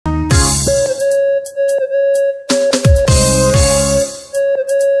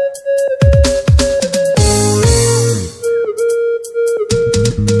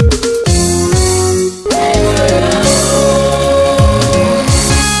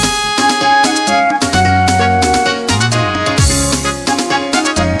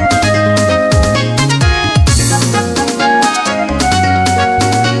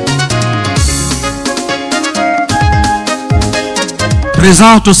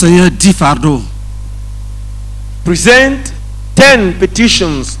Présente au Seigneur 10 fardeaux. Present 10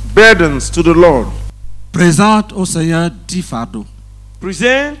 petitions, burdens to the Lord. Présente au Seigneur 10 fardeaux.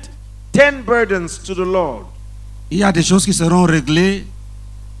 Present 10 burdens to the Lord. Il y a des choses qui seront réglées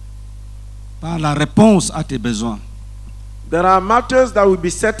par la réponse à tes besoins. There are matters that will be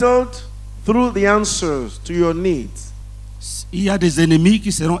settled through the answers to your needs. Il y a des ennemis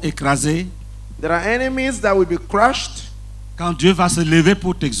qui seront écrasés There are enemies that will be crushed quand Dieu va se lever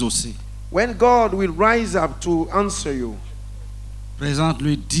pour t'exaucer. when God will rise up to answer you.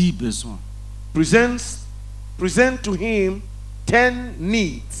 Présente-lui 10 besoins. Present to him 10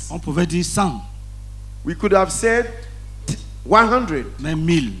 needs. On pouvait dire 100, We could have said 100 même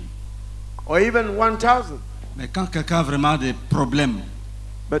 1000. or even 1,000. Mais quand quelqu'un a vraiment des problèmes,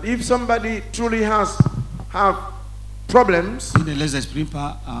 But if somebody truly have problems, il ne les exprime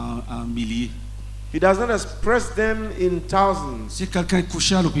pas en milliers. he does not express them in thousands. Si quelqu'un est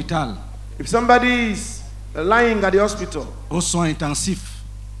couché à l'hôpital, If somebody is lying at the hospital aux soins intensifs,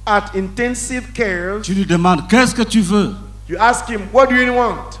 at intensive care, tu lui demandes qu'est-ce que tu veux. you ask him, what do you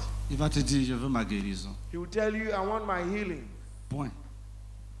want? Il va te dire je veux ma guérison. He will tell you, I want my healing. Point.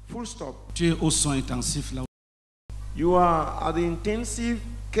 Full stop. Tu es aux soins intensifs là. You are at the intensive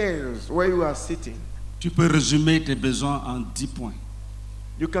cares where you are sitting. Tu peux résumer tes besoins en 10 points.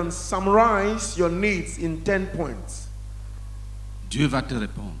 You can summarize your needs in 10 points. Dieu va te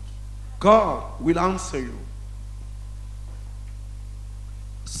répondre. God will answer you.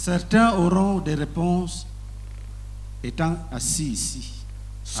 Certains auront des réponses étant assis ici.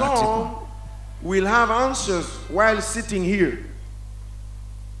 à Attiékoi. Some will have answers while sitting here.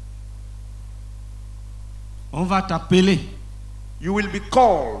 On va t'appeler. You will be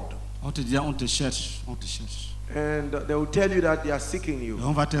called, On te dit, on te cherche, on te cherche. and they will tell you that they are seeking Et you.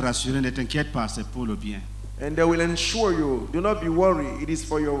 on va te rassurer, ne t'inquiète pas, c'est pour le bien. And they will ensure you, do not be worried, it is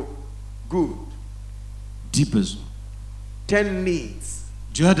for your good. 10 besoins. 10 needs.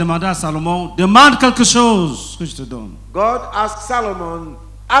 Dieu a demandé à Salomon, demande quelque chose que je te donne. God asked Solomon,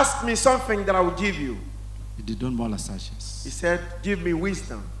 ask me something that I will give you. Il dit, donne-moi la sagesse. He said, give me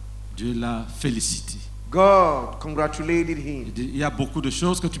wisdom. Dieu l'a félicité. God congratulated him. Il dit, il y a beaucoup de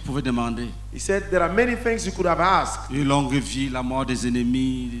choses que tu pouvais demander. He said, there are many things you could have asked. Une longue vie, la mort des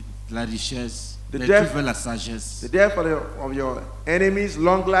ennemis, la richesse. The Mais death- tu veux la sagesse. The death of your enemies,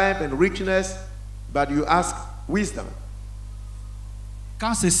 long life and richness, but you ask wisdom.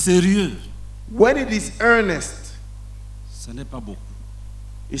 Quand c'est sérieux, When it is earnest, ce n'est pas beaucoup.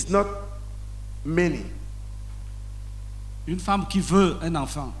 it's not many. Une femme qui veut un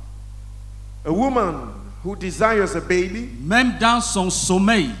enfant, A woman who desires a baby, même dans son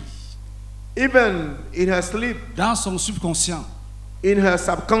sommeil, even in her sleep, dans son subconscient, in her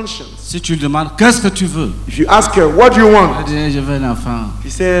subconscious, si tu lui demandes qu'est-ce que tu veux, if you ask her, what do you elle want? dit je veux un enfant.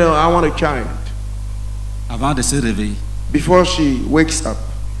 She said, oh, I want a child. Avant de se réveiller. Before she wakes up.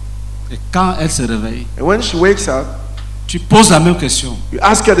 Et quand elle se réveille, And when she wakes up, tu poses la même question. you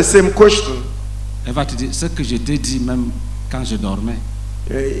ask her the same question. Elle va te dire ce que je t'ai dit même quand je dormais.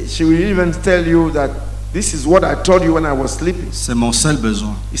 She will even tell you that this is what I told you when I was sleeping. C'est mon seul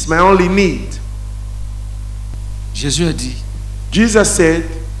besoin. It's my only need. Jésus a dit, Jesus said,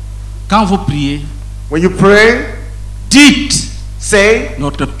 quand vous priez, when you pray, dites say,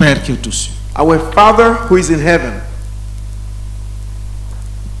 notre Père qui est aux cieux. our Father who is in heaven.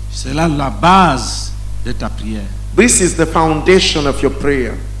 C'est là la base de ta prière. This is the foundation of your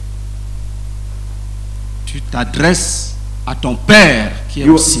prayer. Tu t'adresses à ton Père qui est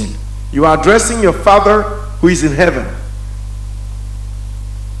au ciel. You are addressing your Father who is in heaven.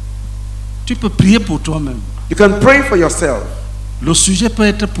 Tu peux prier pour toi-même. You can pray for yourself. Le sujet peut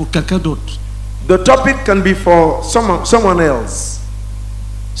être pour quelqu'un d'autre. The topic can be for someone else.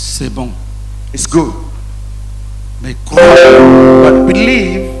 C'est bon. It's good. Mais crois But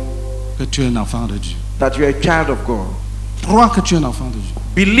believe que tu es un enfant de Dieu. that you are a child of God. Crois que tu es un enfant de Dieu.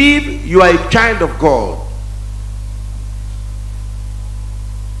 Believe you are a child of God.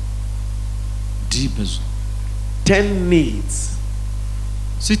 10 besoins. 10 needs.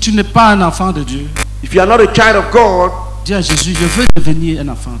 Si tu n'es pas un enfant de Dieu, If you are not a child of God, dis à Jésus, je veux devenir un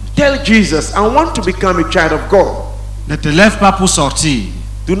enfant de Dieu. tell Jesus, I want to become a child of God. Ne te lève pas pour sortir.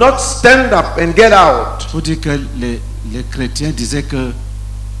 Do not stand up and get out. Il faut dire que les chrétiens disaient que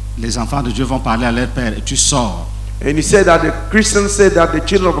les enfants de Dieu vont parler à leur Père et tu sors. And he said that the Christians said that the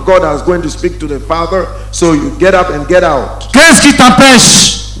children of God are going to speak to the Father, so you get up and get out. Qu'est-ce qui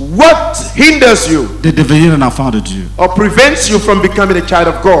t'empêche What hinders you de devenir un enfant de Dieu? or prevents you from becoming a child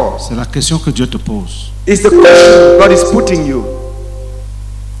of God? C'est la question que Dieu te pose. It's the question God is putting you.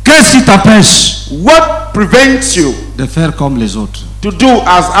 Qu'est-ce qui t'empêche What prevents you de faire comme les autres, to do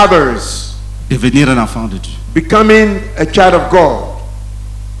as others? devenir un enfant de Dieu? Becoming a child of God.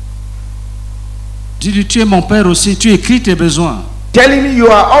 Dis-lui, tu es mon père aussi, tu écris tes besoins. Tell him you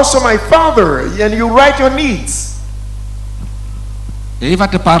are also my father and you write your needs. Et il va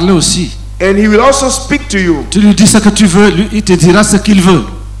te parler aussi. And he will also speak to you. Tu lui dis ce que tu veux, lui, il te dira ce qu'il veut.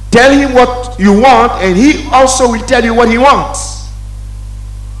 Tell him what you want and he also will tell you what he wants.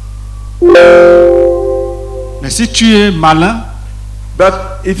 Mais si tu es malin, But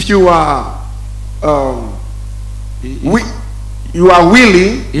if you are you are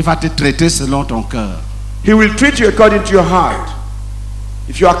willing, il va te traiter selon ton cœur. he will treat you according to your heart.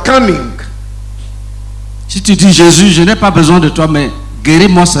 If you are cunning, Si tu dis, Jésus, je n'ai pas besoin de toi, mais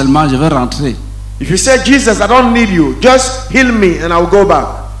guéris-moi seulement, je vais rentrer. if you say, Jesus, I don't need you, just heal me and I'll go back,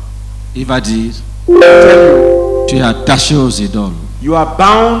 Il va dire, I'll tell you, tu es attaché aux idoles. you are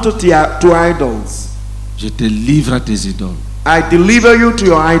bound to idols. Je te livre à tes idoles. I deliver you to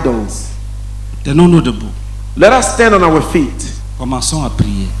your idols. Tenons-nous debout. Let us stand on our feet. Commençons à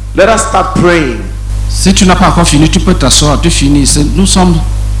prier. Let us start praying. Si tu n'as pas encore fini, tu peux t'asseoir, tu finis.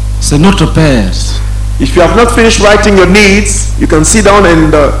 C'est notre Père. If you have not finished writing your needs, you can sit down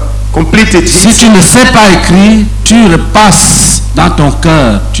and complete it. Si tu ne sais pas écrire, tu repasses dans ton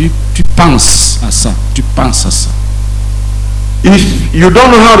cœur. Tu penses à ça. Tu penses à ça. If you don't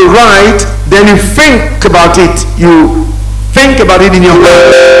know how to write, then you think about it. You think about it in your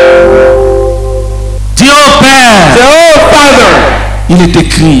heart. Dis au Père, Say, oh Father, il est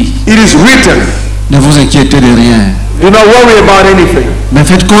écrit. it is written. Ne vous inquiétez de rien. Do not worry about anything, Mais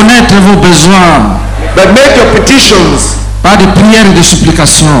faites connaître vos besoins. but make your petitions Pas de prières et de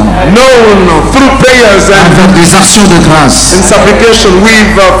supplications. known through prayers Avec and des actions de grâce. supplication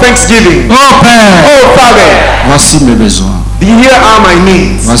with thanksgiving. Oh Père, Oh Father, voici mes besoins. here are my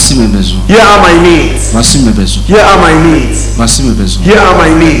needs. Voici mes besoins. Here are my needs. Voici mes besoins. Here are my needs. Voici mes besoins. Here are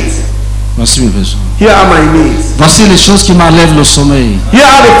my needs. Voici mes besoins. Here are my needs. Voici les choses qui m'enlèvent le sommeil. Here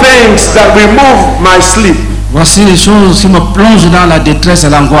are the things that remove my sleep. Voici les choses qui me plongent dans la détresse et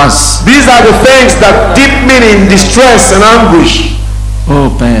l'angoisse. These are the things that dip me in distress and anguish. Oh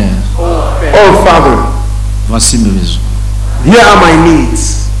Père, Oh Father, voici mes besoins. here are my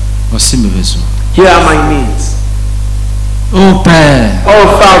needs. Voici mes besoins. Here are my needs. Oh Père,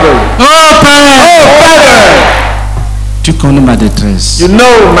 Oh Father, oh Père, oh Father, tu connais ma détresse. you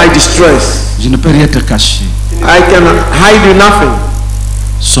know my distress. Je ne peux rien te cacher. I can hide you nothing.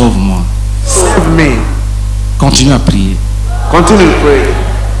 Sauve-moi. Save me. Continue à prier. Continue to pray.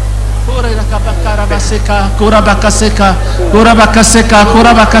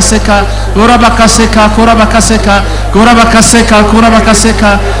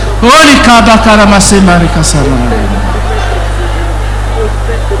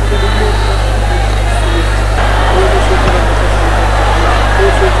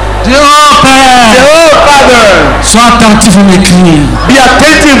 Dis, oh Père, Oh Father, sois attentif à mes cris. be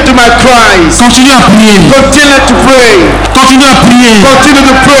attentive to my cries. Continue à prier. Continue to pray. Continue à prier. Continue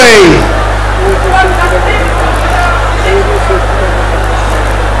to pray.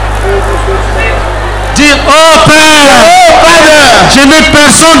 Dis, oh Père, Oh Father, je n'ai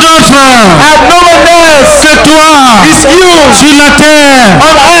personne d'autre I have no one else. que toi It's you sur la terre,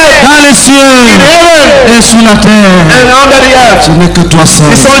 on earth, dans les cieux in heaven, et sur la terre. and under the earth. Je n'ai que toi seul.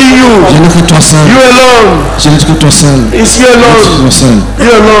 It's only you. Je n'ai que toi seul. You alone. Je n'ai que toi seul. It's you Je n'ai que alone. toi seul.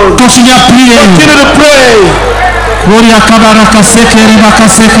 You alone. Continue à prier. Continue to pray. Koria kabara kaseke reba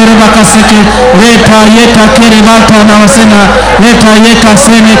kaseke reta yeta kere balta na wasena reta yeta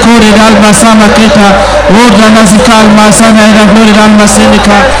sene kore dal masama keta oda nazikal masana ina kore dal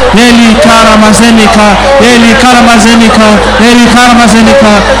masenika eli kara masenika eli kara masenika eli kara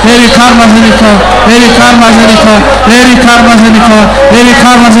masenika eli kara masenika eli kara masenika eli kara masenika eli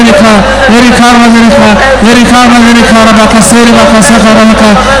kara masenika eli kara masenika eli kara masenika rabakasere bakaseka rabaka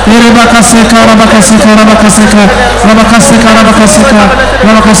eli bakaseka rabakaseka rabakaseka Rabakaseka, Rabakaseka,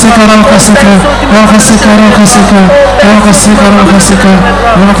 Rabakaseka, Rabakaseka, Rabakaseka, Rabakaseka, Rabakaseka, Rabakaseka,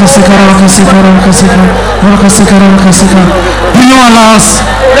 Rabakaseka, Rabakaseka, Rabakaseka, Rabakaseka, Rabakaseka. Prions en langue.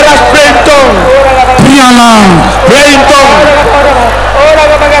 Let us pray in tongue. Prions en langue. Pray in tongue.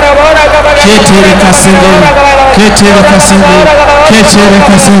 Ketere kasende, ketere kasende, ketere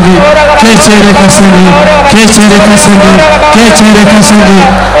kasende, ketere kasende, ketere kasende, ketere kasende,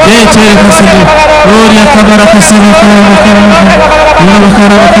 ketere kasende. Gloria kabara kasende, kabara kabara, kabara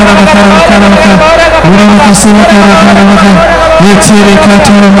kabara kabara kabara, kabara kasende kabara kabara. Ketere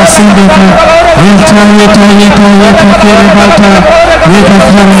katara masende ka, yeta yeta yeta yeta kere balta, yeta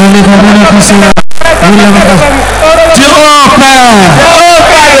kabara kabara kasende. Gloria kabara. Dis, oh Père, Oh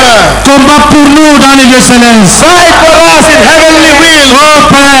Father, Combat pour nous dans les lieux célestes. Fight for us in heavenly will. Oh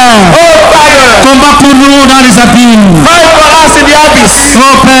Père. Oh Father. Combat pour nous dans les abîmes. Fight for us in the abyss.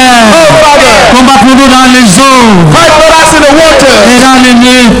 Oh Père. Oh Father. Combat pour nous dans les eaux. Fight for us in the water. Et dans les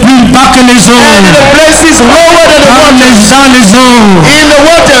lieux plus bas que les eaux. And in the places lower than the water. Dans les eaux. In the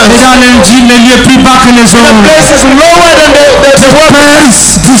waters. Et dans les lieux plus bas que les eaux. The places lower than the water.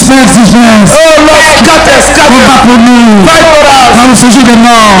 Disperse. Oh Lord, scatter. Combat pour nous. Fight for us. Dans le séjour de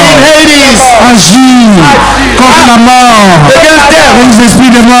mort. In Hades. Agis contre la mort. Against death. Les esprits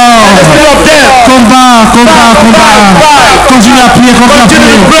de mort. The spirit of death. Combat. Continue à prier,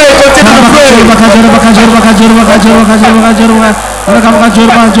 Continue to pray.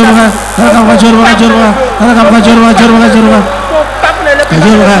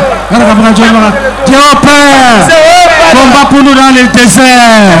 Dieu Père, combat pour nous dans les déserts.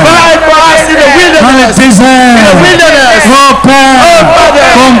 Dans les déserts. Oh Père,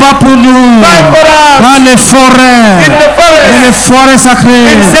 combat pour nous dans les forêts. Dans les forêts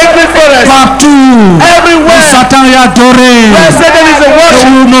sacrées. Partout où Satan est adoré. Où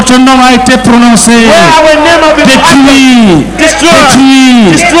notre nom a été prononcé.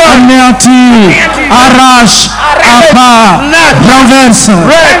 Détruit, anéanti, arrache, abat, renverse.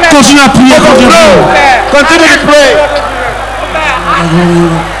 Continue à prier. Continue to pray.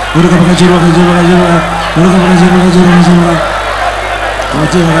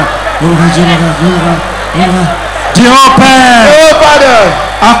 Dieu Père, Oh Father,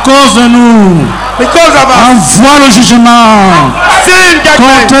 à cause de nous, because of us, envoie le jugement send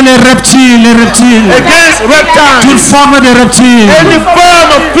contre judgment les reptiles, against toute reptiles, forme de reptiles any form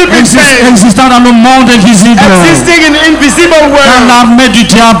of creeping thing existant dans le monde invisible, existing in the invisible dans world, l'armée du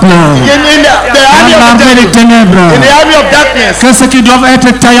diable, in the army dans of the l'armée des devil, ténèbres. in the army of darkness. Que ceux qui doivent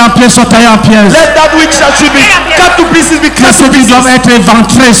être taillés en pièces soient taillés en pièces. Let that which should be cut to pieces be Que cut ceux to qui pieces. doivent être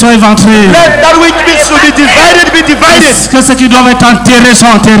éventrés soient éventrés. Let that which should be divided be divided. Que ceux qui doivent être enterrés soient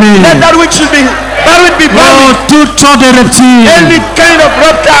enterrés. Let that which should be buried be Oh, buried. toutes sortes de reptiles, Any kind of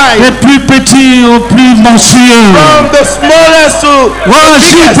reptile, des plus petits aux plus monstrueux. from the smallest to Oh,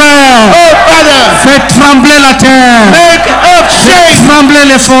 biggest. Père, Oh Father, fais trembler la terre, make earth fais shake, trembler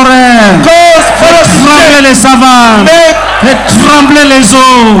les forêts, cause forests to trembler shake, les savanes, fais trembler les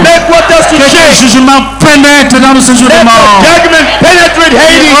eaux. make waters to Que le shake. jugement pénètre dans le séjour de Let mort. the judgment penetrate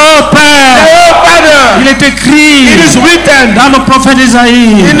Hades. Oh Père, Oh Father, il est écrit it is written dans le prophète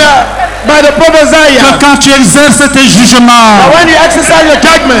Isaïe by the prophet que Isaiah quand tu exerces tes jugements, that when you exercise your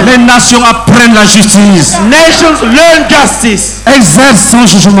judgment, les nations apprennent la justice. nations learn justice. Exerce son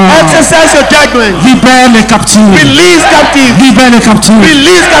jugement. Exercise your judgment. Libère les captifs. Release captives. Libère les captifs.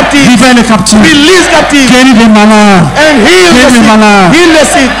 Release captives. Libère les captifs. Release captives. Guéris les malades. And heal the Guéris les sick. malades. Heal the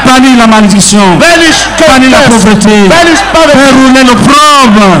sick. Bannir la malédiction. Banish Bannir la curse. pauvreté. Banish Fais poverty. rouler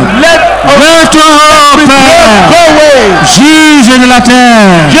l'opprobre. Let Lève-toi, oh Père. go away. Juge de la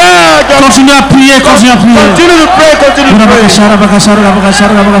terre. Judge. Continue à prier, continue à prier. Continue to pray. Continue to pray.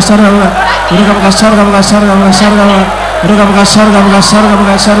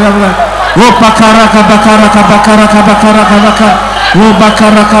 Oh bakaraka bakaraka bakaraka bakaraka baka. Oh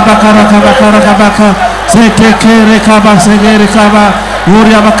bakaraka bakaraka bakaraka baka. Sete kere kaba segere kaba.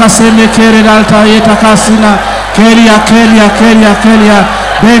 Uria bakaseme kere dalta yeta kasina. Kelia.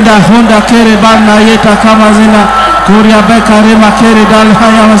 Benda honda kere bana yeta kama zina. Kuria bekare makere dal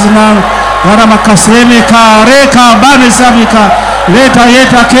haya mazina. Wara makaseme kare kabane sabika. Leta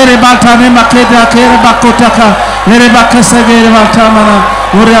yeta kere batane makeda kere bakotaka. Ere bakasegere batamana.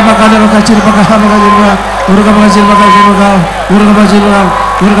 Uria bakale bakachir bakahama gajirba. Uruga bakachir bakajirba. Uruga bakajirba.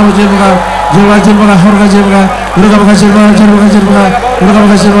 Uruga bakajirba. Uruga bakajirba. Uruga bakajirba. Uruga bakajirba. Uruga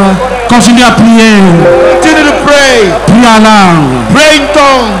bakajirba. Continue à prier. Continue to pray. Prie en langue. Pray in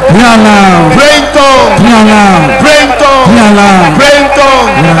tongue. Prie en langue. Pray in tongue. Prie en langue. Pray in tongue. Prie en langue. Pray in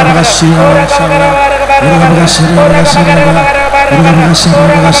tongue. Uruga bakashira bakashira. Uruga bakashira bakashira. Uruga bakashira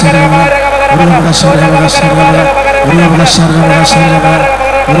bakashira. Uruga bakashira bakashira. Uruga bakashira bakashira. Uruga bakashira bakashira.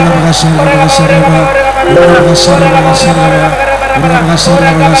 Uruga bakashira bakashira. Uruga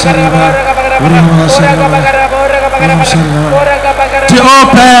bakashira bakashira. Uruga bakashira bakashira. Dieu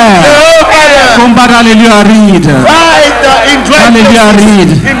Père, combat dans les lieux arides, dans les lieux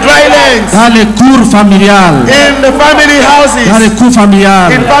arides, dans les cours familiales, dans les cours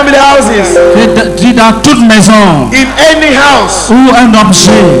familiales, et dans toute maison où un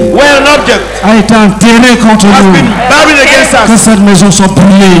objet a été enterré contre nous, que cette maison soit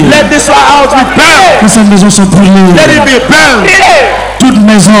brûlée, que cette maison soit brûlée. Toute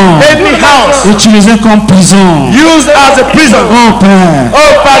maison. any house Utilisée comme prison. used as a prison. Oh Père. Oh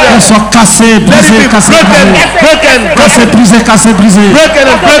Elles Father, sont cassées, let it brisées, be cassées, broken, brisées. broken, Cassées, brisées, cassées, brisées. broken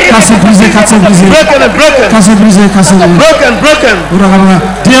and broken, Cassées, brisées, cassées, brisées. broken and broken, Cassées, brisées, cassées, brisées. broken, broken.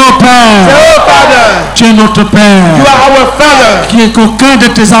 Dis au Père, Oh Father, tu es notre you Père. are our Father. Qu'aucun de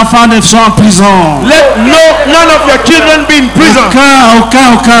tes enfants ne soit en prison. Let none of your children be in prison.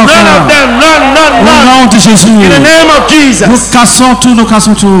 Aucun. None of them, none. Au nom de Jésus. In the name of Jesus, Nous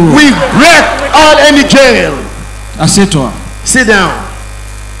cassons tout. we break all any jail. Assieds-toi. Sit down.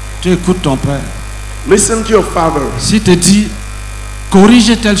 Tu écoutes ton Père. Listen to your Father. S'il te dit,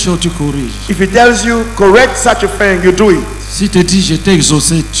 corrige telle chose, tu corriges. If he tells you, correct such a thing, you do it. S'il te dit, je t'ai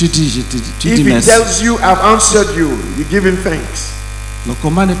exaucé, tu dis If he merci. tells you, I've answered you, you give him thanks. Le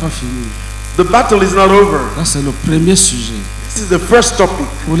combat n'est pas fini. The battle is not over. Ça, c'est le premier sujet This is the first topic.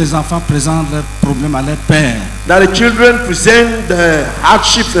 où les enfants présentent leurs problèmes à leur père. That the children present the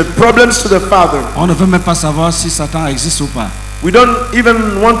hardships, the problems to the Father. On ne veut même pas savoir si Satan existe ou pas. We don't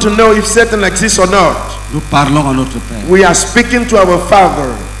even want to know if Satan exists or not. Nous parlons à notre Père. We are speaking to our Father.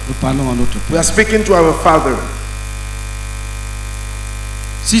 Nous parlons à notre We Père. are speaking to our Father.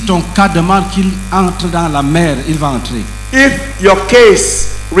 Si ton cas demande qu'il entre dans la mer, il va entrer. If your case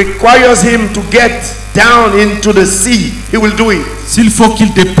requires him to get down into the sea, he will do it. S'il faut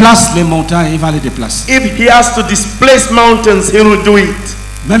qu'il déplace les montagnes, il va les déplacer. If he has to displace mountains, he will do it.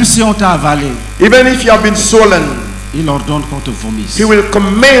 Même si on t'a avalé, Even if you have been swollen, il ordonne qu'on te vomisse. he will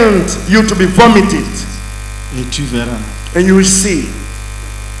command you to be vomited. Et tu verras, And you will see.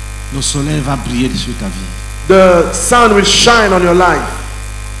 le soleil va briller sur ta vie. The sun will shine on your life.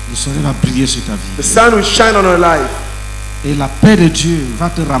 Le soleil va briller sur ta The vie. sun will shine on your life. Et la paix de Dieu va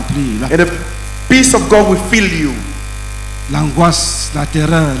te remplir. And the peace of God will fill you. L'angoisse, la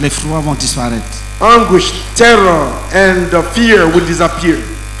terreur, l'effroi vont disparaître. Anguish, terror, and the fear will disappear.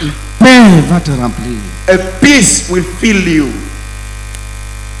 Paix va te remplir. A peace will fill you.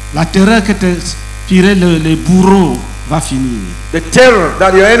 La terreur que t'inspirait les bourreaux va finir. The terror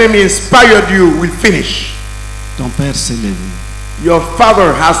that your enemy inspired you will finish. Ton Père s'est levé Your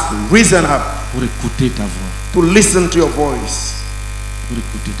Father has risen up pour écouter ta voix. to listen to your voice. Pour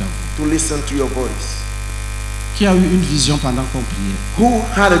écouter ta voix. To listen to your voice. Qui a eu une vision pendant qu'on priait? Who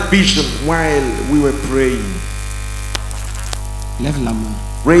had a vision while we were praying? Lève la main.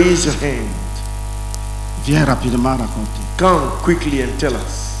 Raise your hand. Viens rapidement raconter. Come quickly and tell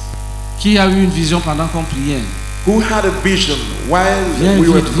us. Qui a eu une vision pendant qu'on priait? Who had a vision while Viens we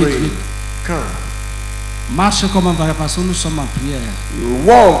were vite, vite, praying? vite. Come. Marche comme un vaillant parce que nous sommes en prière.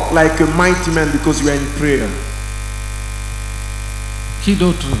 Walk like a mighty man because we are in prayer. Qui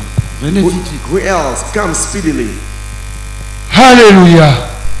d'autre? Venez vite, vite. Who else? Come speedily. Alléluia.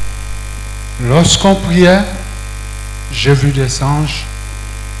 Lorsqu'on priait, j'ai vu des anges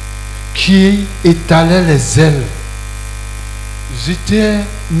qui étalaient les ailes. Ils étaient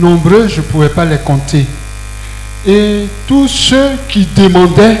nombreux, je ne pouvais pas les compter. Et tous ceux qui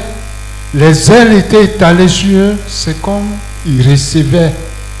demandaient, les ailes étaient étalées sur eux. C'est comme ils recevaient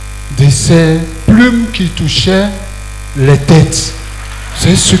de ces plumes qui touchaient les têtes.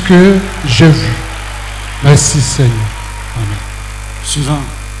 C'est ce que j'ai vu. Merci Seigneur. Amen. Suivant.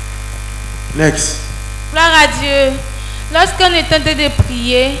 Next. Gloire à Dieu. Lorsqu'on est en train de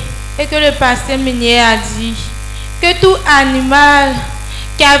prier et que le pasteur MENYE a dit que tout animal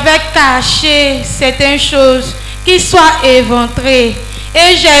qui avait caché certaines choses, qu'il soit éventré.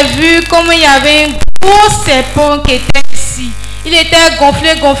 Et j'ai vu comme il y avait un gros serpent qui était ici. Il était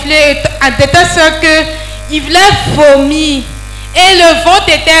gonflé, de telle sorte qu'il voulait vomir. Et le ventre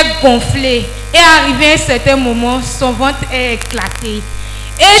était gonflé. Et arrivé à un certain moment, son ventre est éclaté.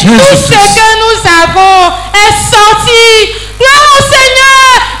 Et Jésus tout ce Christ. que nous avons est sorti. Gloire au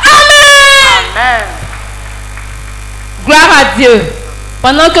Seigneur. Amen. Gloire à Dieu.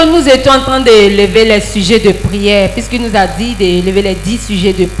 Pendant que nous étions en train de lever les sujets de prière, puisqu'il nous a dit de lever les 10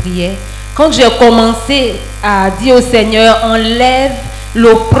 sujets de prière, quand j'ai commencé à dire au Seigneur, enlève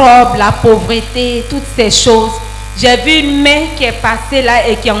l'opprobre, la pauvreté, toutes ces choses, j'ai vu une main qui est passée là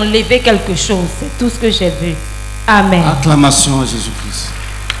et qui a enlevé quelque chose. C'est tout ce que j'ai vu. Amen. Acclamation à Jésus-Christ.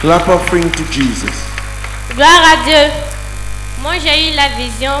 Clap offering to Jesus. Gloire à Dieu. Moi, j'ai eu la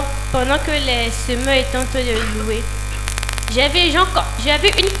vision pendant que les semeurs étaient en train de louer. J'avais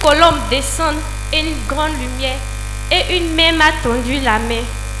une colombe descendre et une grande lumière. Et une main m'a tendu la main.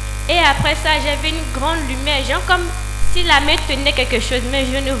 Et après ça, j'avais une grande lumière. Genre comme si la main tenait quelque chose, mais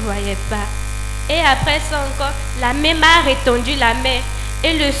je ne voyais pas. Et après ça encore, la main m'a retendu la main.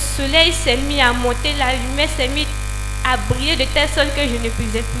 Et le soleil s'est mis à monter, la lumière s'est mise à briller de telle sorte que je ne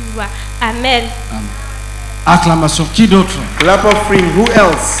pouvais plus voir. Amen. Amen. Acclamation. Qui d'autre? Clap offering. Who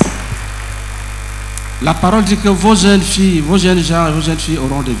else? La parole dit que vos jeunes filles, vos jeunes gens et vos jeunes filles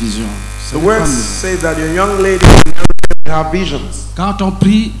auront des visions. The words say that your young ladies will have visions. Quand on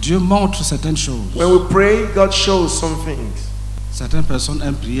prie, Dieu montre certaines choses. When we pray, God shows some things. Certaines personnes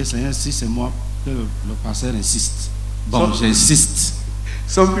aiment prier, Seigneur, si c'est moi que le pasteur insiste. Bon, j'insiste.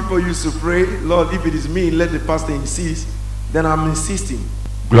 Some people used to pray, Lord, if it is me, let the pastor insist. Then I'm insisting.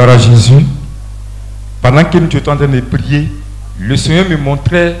 Gloire à Jésus. Pendant que nous étions en train de prier, le Seigneur me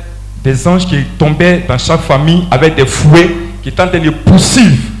montrait des anges qui tombaient dans chaque famille avec des fouets qui étaient en train de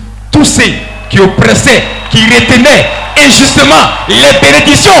poursuivre tous ceux qui oppressaient, qui retenaient injustement les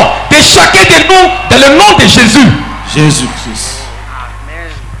bénédictions de chacun de nous dans le nom de Jésus. Jésus-Christ.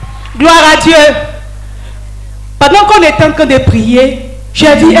 Gloire à Dieu. Pendant qu'on était en train de prier,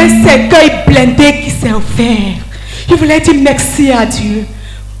 j'ai vu un cercueil blindé qui s'est offert. Je voulais dire merci à Dieu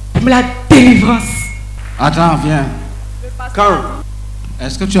pour la délivrance. Attends, viens. Come.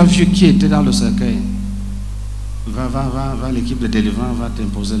 Est-ce que tu as vu qui était dans le cercueil? Va, l'équipe de délivrance va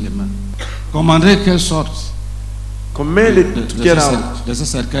t'imposer les mains. Commandez qu'elle sorte Command it to get out de ce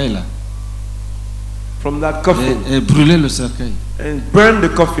cercueil-là. from that coffin Et brûler le cercueil. and burn the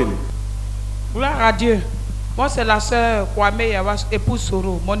coffin. Gloire à Dieu. Moi, c'est la sœur Kwame Yawash, épouse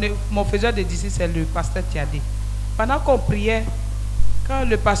Soro. Mon faiseur de disciples, c'est le pasteur Tiadé. Pendant qu'on priait, quand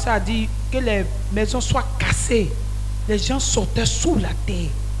le pasteur a dit que les maisons soient cassées, les gens sortaient sous la terre.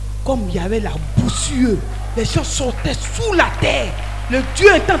 Comme il y avait la boussure, les gens sortaient sous la terre. Le Dieu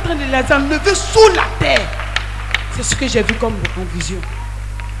est en train de les enlever sous la terre. C'est ce que j'ai vu comme vision.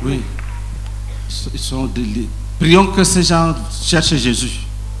 Oui. Ils sont déliés. Prions que ces gens cherchent Jésus.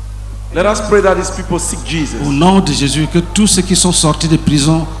 Let us pray that these people seek Jesus. Au nom de Jésus, que tous ceux qui sont sortis de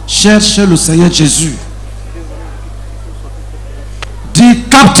prison cherchent le Seigneur Jésus. Dis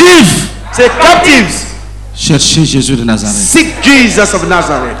captifs. Say captives. Cherchez Jésus de Nazareth. Seek Jesus of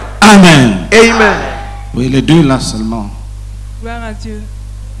Nazareth. Amen. Amen. Oui, les deux là seulement. Gloire à Dieu.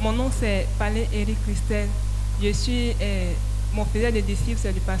 Mon nom c'est Palais Eric Christelle. Je suis mon frère de disciples,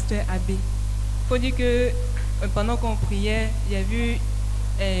 c'est le pasteur Abbé. Il faut dire que pendant qu'on priait, j'ai vu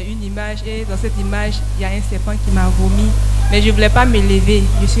une image et dans cette image, il y a un serpent qui m'a vomi. Mais je ne voulais pas me lever,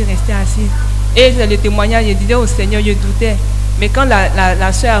 je suis restée assise. Et le témoignage, je disais au Seigneur, je doutais. Mais quand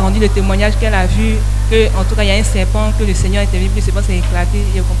la soeur a rendu le témoignage qu'elle a vu, qu'en tout cas il y a un serpent, que le Seigneur était venu, le serpent s'est éclaté,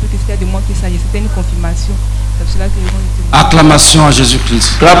 j'ai compris que c'était de moi qu'il s'agissait, c'était une confirmation. C'est pour cela que je rends le témoignage. Acclamation à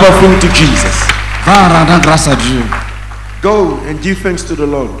Jésus-Christ. Clap offering to Jesus. Va en rendant grâce à Dieu. Go and give thanks to the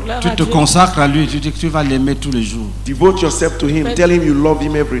Lord. Tu te consacres à lui, tu dis que tu vas l'aimer tous les jours. Devote yourself to Him. Tell Him you love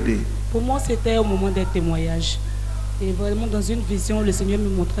Him every day. Pour moi, c'était au moment des témoignages. Et vraiment, dans une vision, le Seigneur me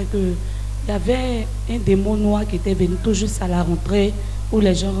montrait qu'il y avait un démon noir qui était venu tout juste à la rentrée où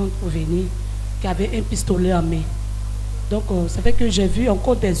les gens rentrent pour venir, qui avait un pistolet en main. Donc, ça fait que j'ai vu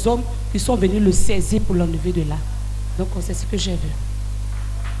encore des hommes qui sont venus le saisir pour l'enlever de là. Donc, c'est ce que j'ai vu.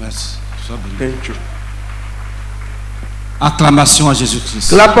 Merci. Thank you. Acclamation à Jésus-Christ.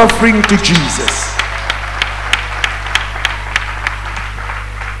 Clap offering to Jesus.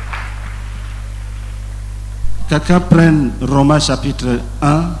 Quelqu'un prenne Romains chapitre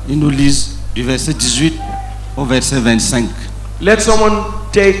 1, il nous lise du verset 18 au verset 25. Let someone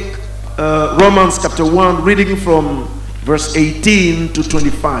take Romans chapter 1, reading from verse 18 to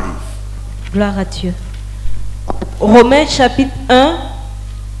 25. Gloire à Dieu. Romains chapitre 1,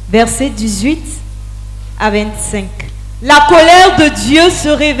 verset 18 à 25. La colère de Dieu se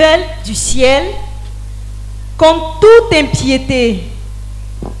révèle du ciel contre toute impiété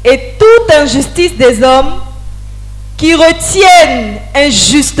et toute injustice des hommes qui retiennent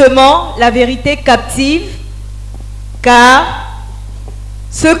injustement la vérité captive, car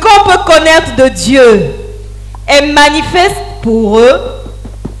ce qu'on peut connaître de Dieu est manifeste pour eux,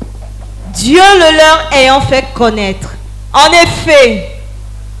 Dieu le leur ayant fait connaître. En effet,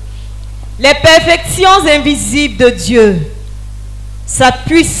 les perfections invisibles de Dieu, sa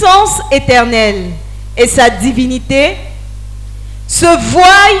puissance éternelle et sa divinité se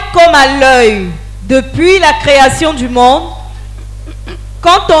voient comme à l'œil depuis la création du monde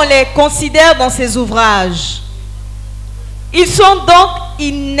quand on les considère dans ses ouvrages. Ils sont donc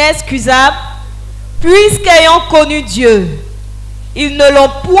inexcusables puisqu'ayant connu Dieu, ils ne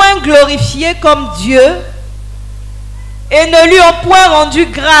l'ont point glorifié comme Dieu et ne lui ont point rendu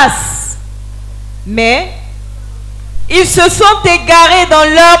grâce. Mais ils se sont égarés dans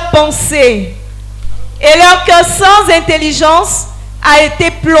leurs pensées et leur cœur sans intelligence a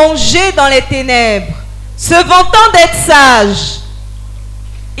été plongé dans les ténèbres. Se vantant d'être sages,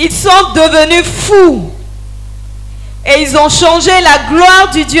 ils sont devenus fous Et ils ont changé la gloire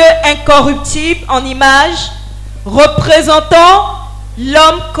du Dieu incorruptible en image, représentant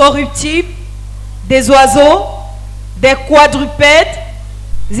l'homme corruptible, des oiseaux, des quadrupèdes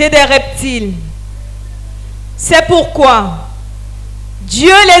et des reptiles. C'est pourquoi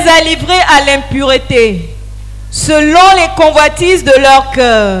Dieu les a livrés à l'impureté, selon les convoitises de leur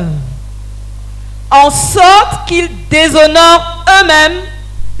cœur, en sorte qu'ils déshonorent eux-mêmes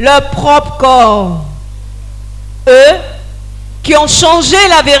leur propre corps. Eux qui ont changé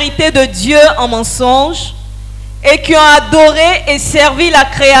la vérité de Dieu en mensonge et qui ont adoré et servi la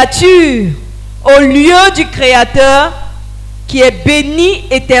créature au lieu du Créateur qui est béni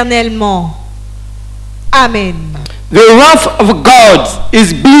éternellement. Amen. The wrath of God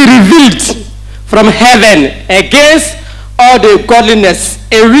is being revealed from heaven against all the godliness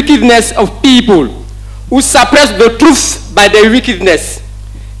and wickedness of people who suppress the truth by their wickedness.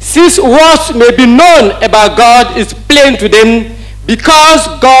 Since what may be known about God is plain to them, because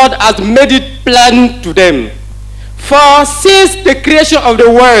God has made it plain to them. For since the creation of the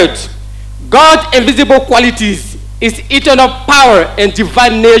world, God's invisible qualities, His eternal power and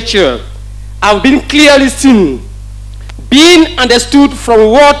divine nature, have been clearly seen, being understood from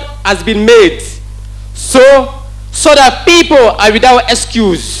what has been made, so that people are without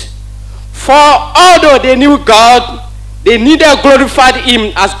excuse. For although they knew God, they neither glorified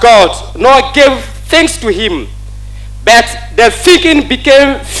Him as God, nor gave thanks to Him. But their thinking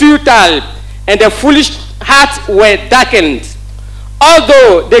became futile, and their foolish hearts were darkened.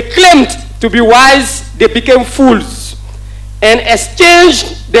 Although they claimed to be wise, they became fools, and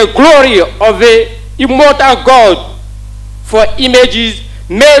exchanged the glory of the immortal God for images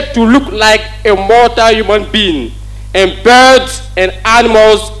made to look like a mortal human being, and birds and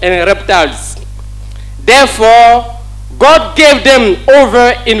animals and reptiles. Therefore, God gave them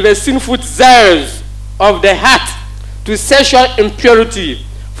over in the sinful desires of the heart to sexual impurity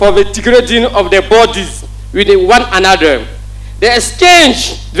for the degrading of their bodies with one another. They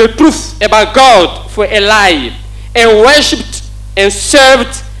exchanged the truth about God for a lie and worshipped and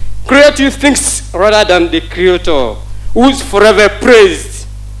served creative things rather than the Creator, who is forever praised.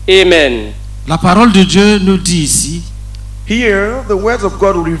 Amen. La parole de Dieu nous dit ici Here, the words of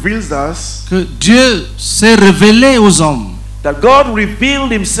God reveals us que Dieu s'est révélé aux hommes, that God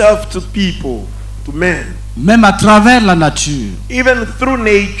revealed Himself to people, to men, même à travers la nature, even through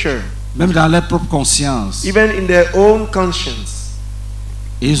nature, même dans leur propre conscience. even in their own conscience.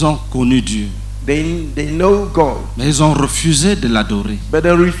 Ils ont connu Dieu, They know God, mais ils ont refusé de l'adorer. but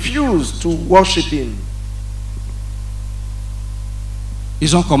they refuse to worship Him.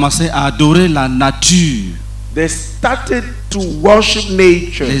 Ils ont commencé à adorer la nature, They started to worship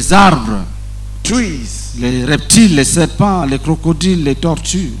nature, les arbres, trees, les reptiles, les serpents, les crocodiles, les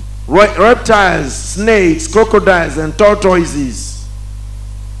tortues. reptiles, snakes, crocodiles, and tortoises.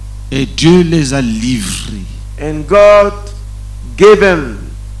 Et Dieu les a livrés. And God gave them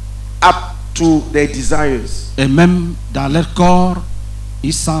up to their desires. Et même dans leur corps,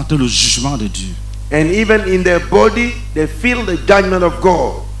 ils sentent le jugement de Dieu. And even in their body, they feel the judgment of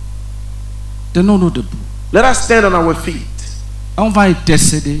God. Tenons-nous debout. Let us stand on our feet. On va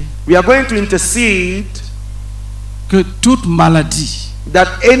intercéder We are going to intercede que toute maladie that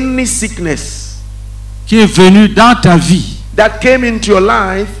any sickness qui est venue dans ta vie that came into your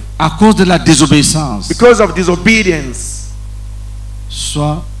life à cause de la désobéissance because of disobedience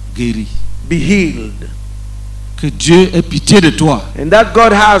soit guérie. be healed. Que Dieu ait pitié de toi. And that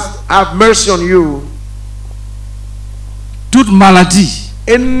God have mercy on you. Toute maladie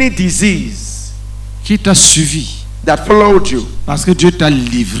Any disease qui t'a suivi that followed you parce que Dieu t'a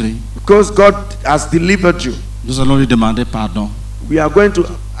livré, because God has delivered you. nous allons lui demander pardon, We are going to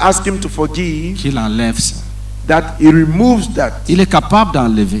ask Him to forgive, qu'il enlève ça. that He removes that. Il est capable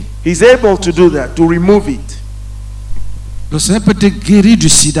d'enlever. He's able to do that, to remove it. Le Seigneur peut te guérir du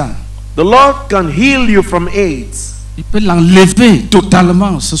sida. The Lord can heal you from AIDS. Il peut l'enlever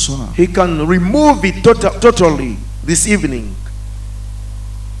totalement ce soir. He can remove it totally this evening.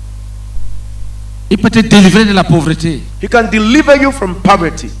 Il peut te délivrer de la pauvreté. He can deliver you from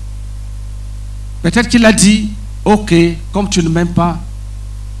poverty. Peut-être qu'il a dit, ok, comme tu ne m'aimes pas,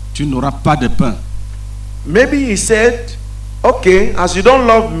 tu n'auras pas de pain. Maybe He said, okay, as you don't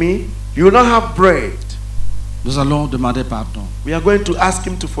love me, you will not have bread. Nous allons demander pardon. We are going to ask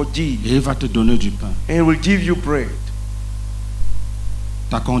Him to forgive. Et il va te donner du pain. And He will give you bread.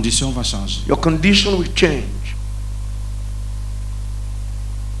 Ta condition va changer. Your condition will change.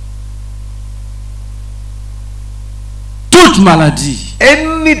 Toute maladie,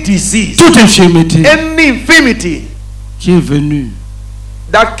 Any disease, toute infirmité any infirmity qui est venue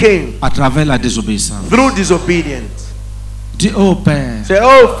that came à travers la désobéissance, through disobedience, Dis, oh Père, Say,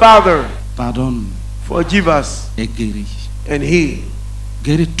 oh Father, pardonne forgive us et guéris. and heal.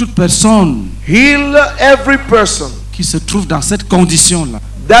 Guéris toute personne Heal every person qui se trouve dans cette condition-là.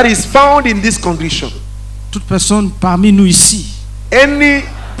 that is found in this condition. Toute personne parmi nous ici, Any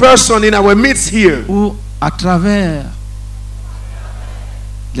person in our midst here ou à travers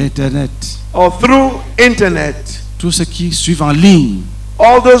l'Internet, or through internet, tous ceux qui suivent en ligne,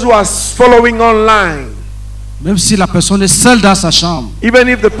 all those who are following online, même si la personne est seule dans sa chambre, even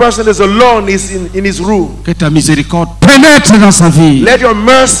if the person is alone, is in his room, que ta miséricorde pénètre dans sa vie, let your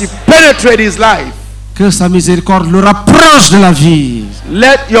mercy penetrate his life. que sa miséricorde le rapproche de la vie,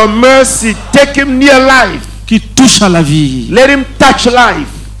 Let your mercy take him near life. qui touche à la vie. Let him touch life.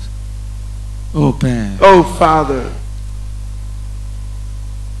 Oh Père, Oh Father,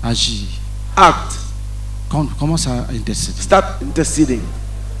 agis. act. Commence à intercéder. Start interceding.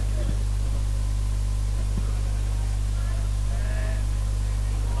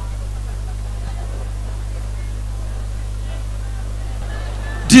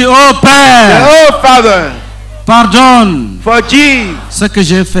 Dis, oh Père, Oh Father, pardonne forgive ce que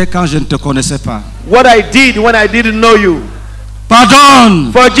j'ai fait quand je ne te connaissais pas. what I did when I didn't know you.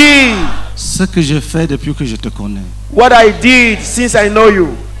 Pardonne Forgive ce que je fais depuis que je te connais. what I did since I know you.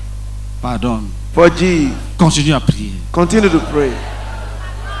 Pardonne. Forgive. Continue à prier. Continue to pray.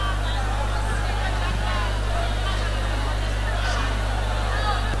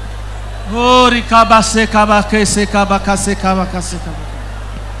 Oh, rikabase kabake se kabakase kabakase kabaka.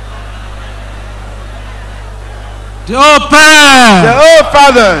 Dis, oh Say, Père, oh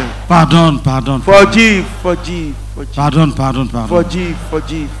Father, pardonne, pardonne, forgive, forgive, forgive, pardonne, pardonne, pardonne. forgive,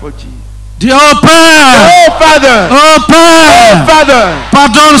 forgive, forgive. Dis, oh Père, Oh Father, oh oh Père, Father,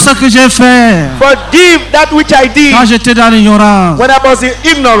 pardonne ce que j'ai fait forgive that which I did quand j'étais dans l'ignorance. when I was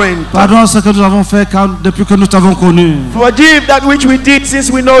ignorant. Pardonne ce que nous avons fait depuis que nous t'avons connu. Forgive that which we did since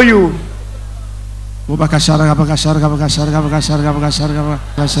we know you.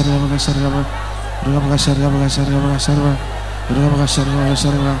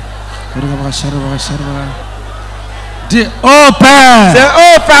 Dis, oh Père, Say,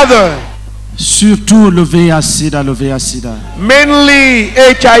 oh Father, surtout le VIH-Sida, le VIH-Sida. mainly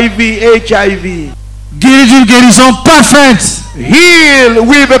HIV. Guéris d'une guérison parfaite. Heal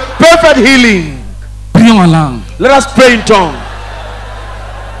with a perfect healing. Prions en langue. Let us pray in tongue.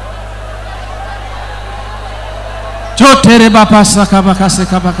 Chotereba pasa kabaka se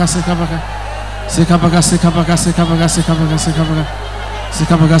kabaka se kabaka. Se kabaka se kabaka se kabaka se kabaka se kabaka. Se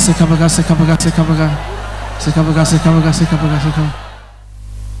kabaka se kabaka se kabaka se kabaka. Se kabaka se kabaka se kabaka se kabaka.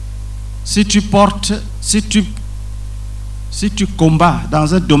 Si tu portes, si tu combats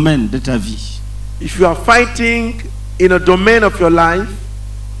dans un domaine de ta vie, If you are fighting in a domain of your life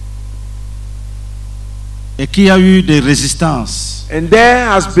et qu'il y a eu des résistances, and there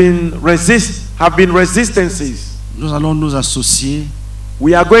have been resistances, nous allons nous associer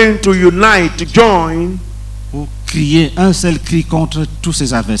we are going to unite, to join, pour crier un seul cri contre tous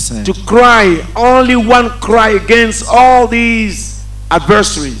ces adversaires. to cry only one cry against all these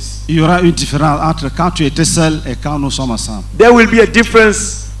adversaries. Il y aura une différence entre quand tu étais seul et quand nous sommes ensemble. There will be a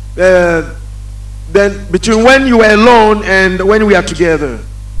difference then between when you were alone and when we are together.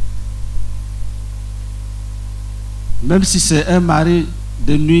 Même si c'est un mari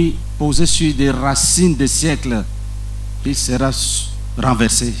de nuit posé sur des racines de siècles, il sera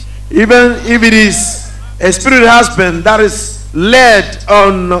renversé. Even if it is a spirit husband that is led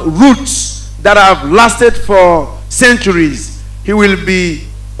on roots that have lasted for centuries, he will be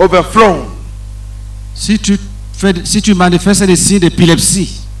overthrown. Si tu manifestes des signes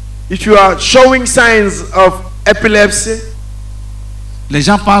d'épilepsie, If you are showing signs of epilepsy, les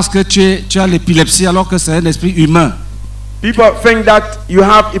gens pensent que tu as l'épilepsie alors que c'est un esprit humain. people think that you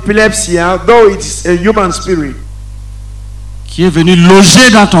have epilepsy, though it's a human spirit Qui est venu loger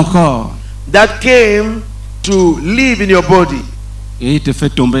dans ton corps that came to live in your body, et il te fait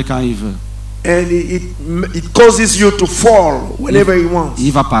tomber quand il veut. and it causes you to fall whenever he wants.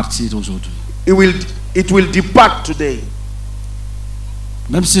 Il va partir aujourd'hui. It will depart today.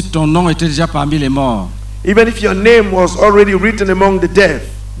 Même si ton nom était déjà parmi les morts, Even if your name was already written among the dead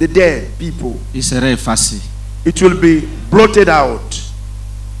people, il serait effacé. it will be blotted out.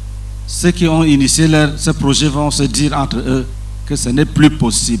 Ceux qui ont initié ce projet vont se dire entre eux que ce n'est plus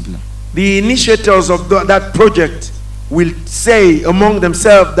possible. The initiators of that project will say among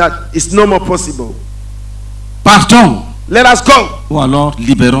themselves that it's no more possible. Partons, Let us go, ou alors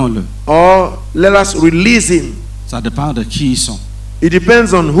libérons-le. or let us release him. Ça dépend de qui ils sont. It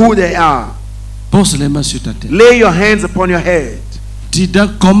depends on who they are. Pose les mains sur ta tête. Lay your hands upon your head. Dis d'un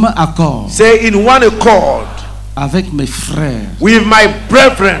commun accord Say in one accord, avec mes frères with my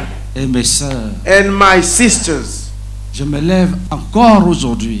brethren et mes sœurs. and my sisters. Je me lève encore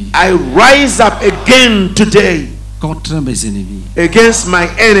aujourd'hui I rise up again today contre mes ennemis. against my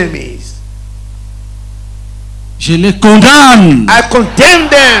enemies. Je les condamne I condemn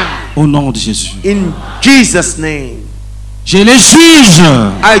them au nom de Jésus. in Jesus' name. Je les juge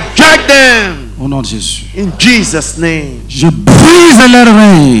I judge them au nom de Jésus. in Jesus' name. Je brise leur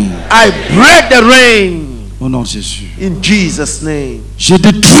règne I break the reign au nom de Jésus. in Jesus' name. Je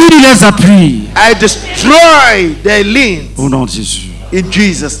détruis les appuis I destroy their limbs au nom de Jésus. in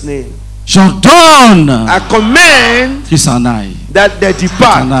Jesus' name. J'ordonne I command qu'ils s'en aillent. that they Qu'ils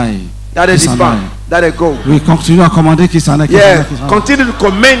depart, s'en aillent. that they Qu'ils s'en depart, aillent. that they go. Oui, continue à commander qu'ils s'en aillent. qu'ils s'en Yeah, aillent, qu'ils s'en aillent. continue to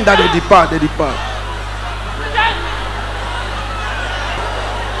command that they depart, they depart.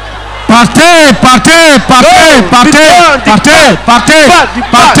 Partez, partez, partez, partez, partez, partez,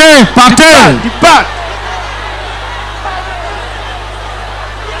 partez, partez. Depart.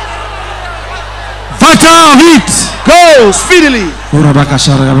 Va-t'en vite. Go speedily. Au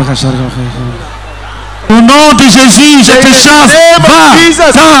nom de Jésus, je te chasse.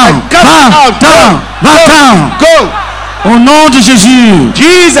 Va-t'en, va-t'en, va-t'en. Go. Au nom de Jésus,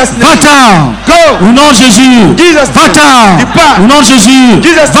 Jesus' name. va-t'en. Go. Au nom de Jésus, Jesus' name. va-t'en. Depart. Au nom de Jésus,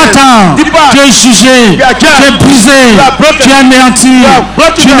 Jesus' name. va-t'en. Depart. Tu es jugé, You are tu es judged. brisé, You are broken. tu es anéanti. You are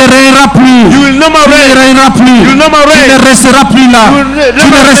broken Tu ne down. règneras plus. You will no more Tu ne reign. règneras plus. You will no more Tu reign. ne resteras plus là. You will no Tu ne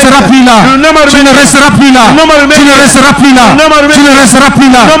more resteras reign. plus là. You will no more Tu ne reign. resteras plus là. You will no more reign. Tu ne resteras plus là. You will no more Tu ne reign. resteras plus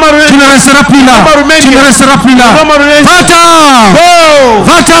là. You will no more reign. Tu ne resteras plus là. You will no more reign. Tu ne resteras plus là. You will no more reign. Va-t'en. Go.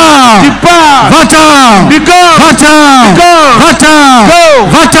 Va-t'en. Depart. Va-t'en. Be gone. Va-t'en. Be gone. Va-t'en. Go.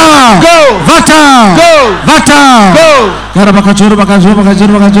 Va-t'en. Go. Va-t'en. Go. Va-t'en. Go.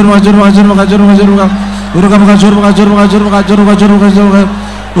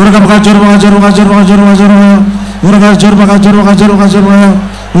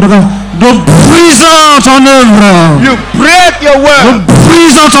 Nous brisons ton œuvre. You break your Nous word.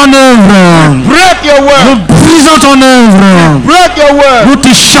 brisons ton œuvre. Break your Nous word. brisons ton œuvre. Break your word. Nous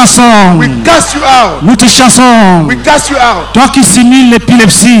te chassons. We cast you out. Nous te chassons. We cast you out. Toi qui simules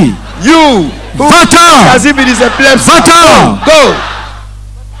l'épilepsie. You who Va-t'en. as if it is epilepsy. Va-t'en. Go.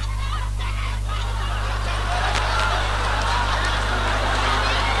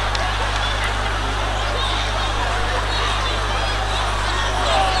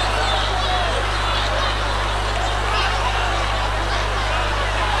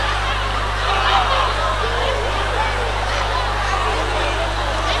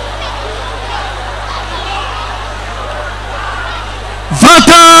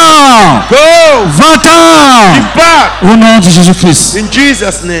 Va-t'en. Go. Va-t'en. Depart. Au nom de Jésus-Christ. In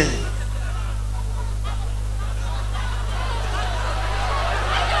Jesus' name.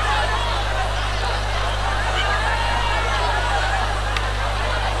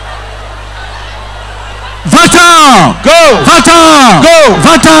 Va-t'en. Go. Va-t'en. Go.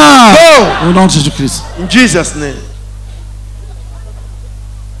 Va-t'en. Go. Au nom de Jésus-Christ. In Jesus' name.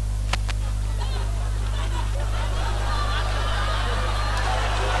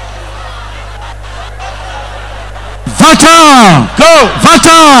 Va-t'en. Go.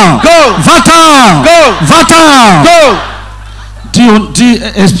 Va-t'en. Go. Va-t'en. Go. Va-t'en. Go. Dis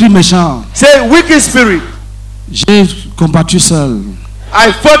esprit méchant. Say, wicked spirit, J'ai combattu seul.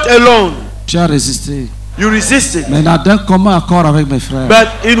 I fought alone. Tu as résisté. You resisted. Mais d'un commun accord avec mes frères. But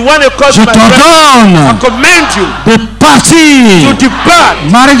in one accord, Je my brother, t'ordonne I command you de partir. to depart.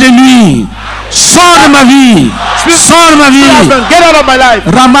 Mari de nuit. Sors de ma vie. Sors de ma vie. Husband, get out of my life.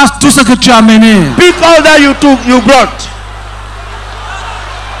 Ramasse tout ce que tu as amené. Pick all that you took, you brought.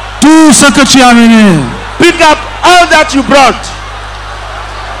 Tout ce que tu as amené. Pick up all that you brought.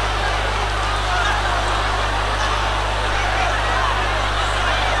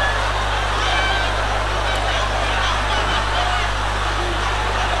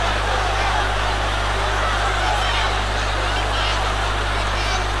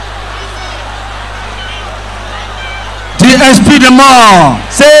 Dis esprit de mort.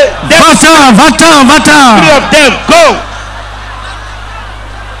 Say, Va-t'en, va-t'en, va-t'en. three of them, go.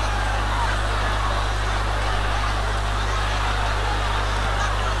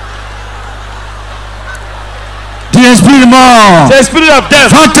 Dis esprit de mort. Say, spirit of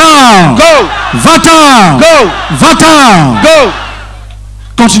death, Va-t'en. go. Va-t'en. Go. Va-t'en. Go.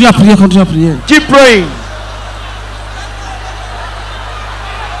 Continue à prier, continue à prier. Keep praying.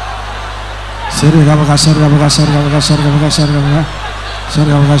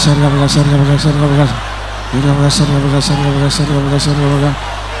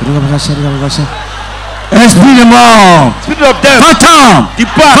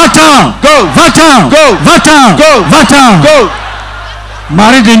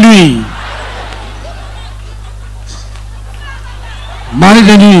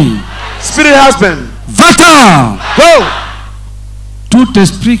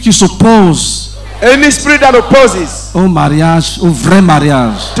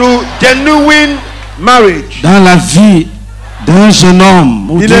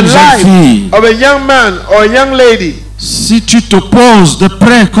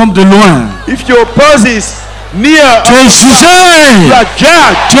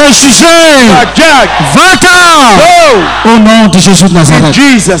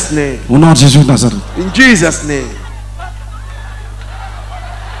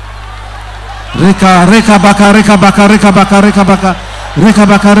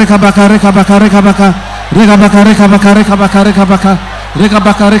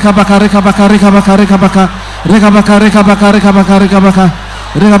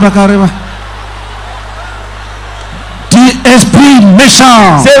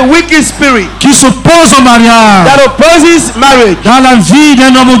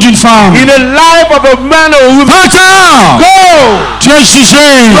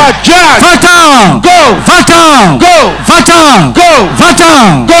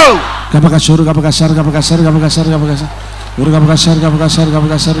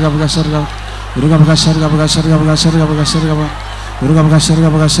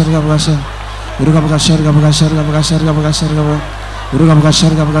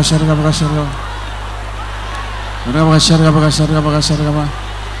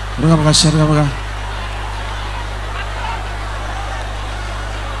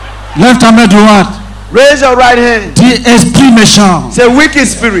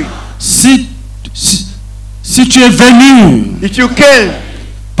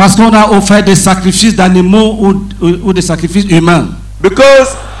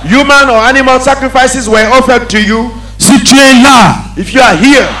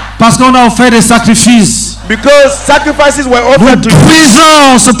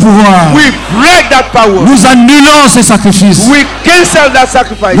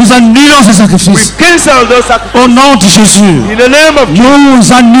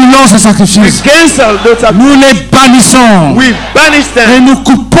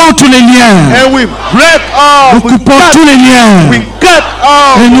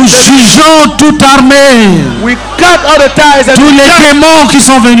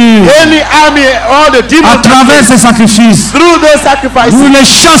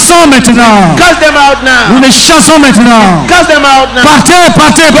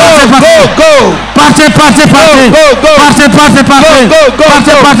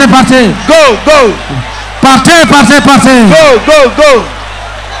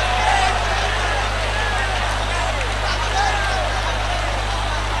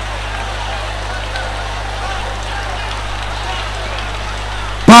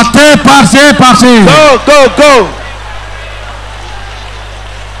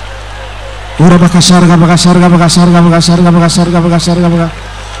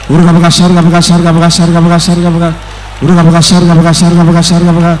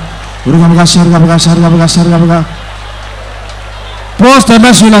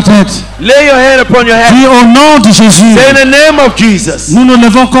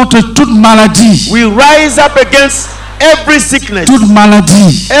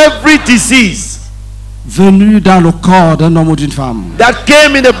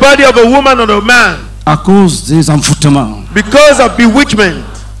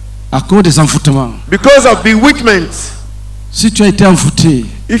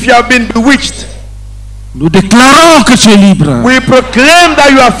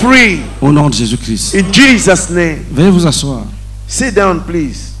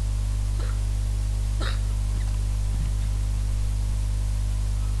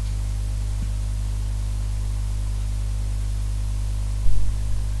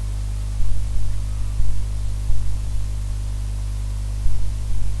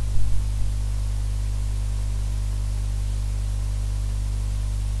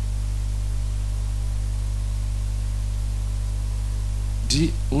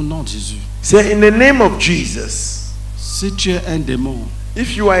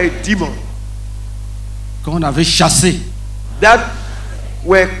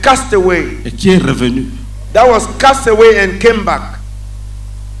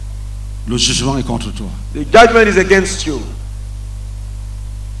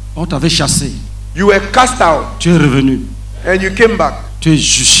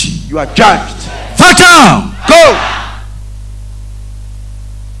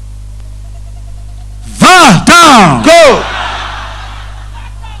 Va-t'en. Go.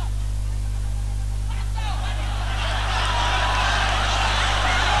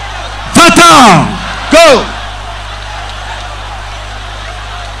 Va-t'en. Go.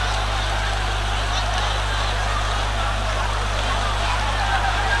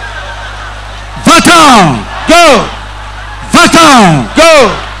 Va-t'en. Go. Va-t'en.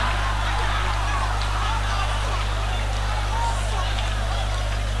 Go.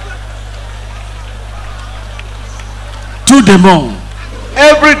 Tout démon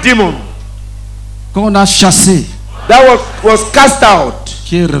Every demon qu'on a chassé, that was cast out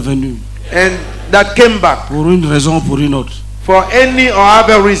qui est revenu and that came back pour une raison ou pour une autre. for any or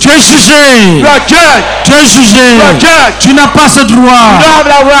other reason. Tu es jugé. You are judged. Tu es jugé. You are judged. Tu n'as pas ce droit. You don't have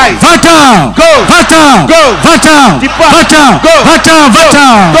that right. Va-t'en. Go. Va-t'en. Go. Va-t'en. Depart. Va-t'en. Go. Va-t'en.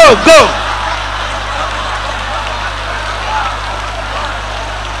 Va-t'en. Go. Go.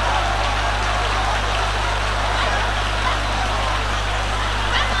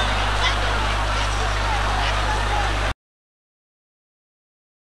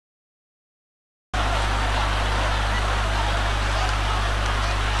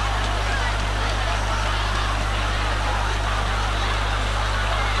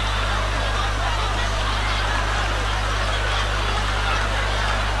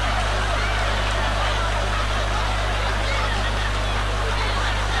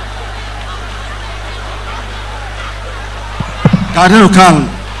 Gardez le calme.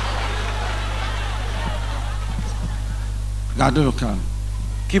 Gardez le calme.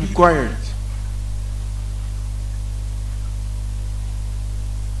 Keep quiet.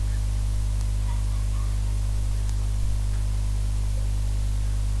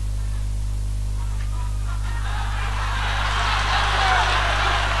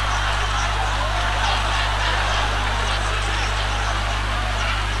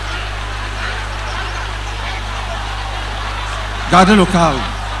 Gardez le calme.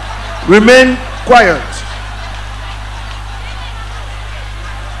 Remain quiet.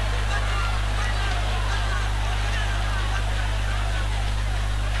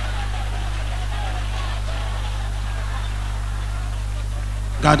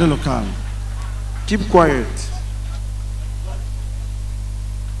 Gardez le calme. Keep quiet.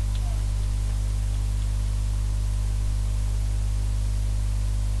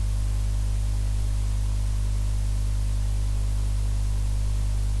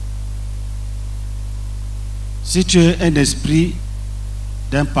 Si tu es un esprit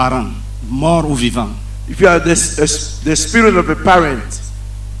d'un parent, mort ou vivant, If you are the spirit of a parent,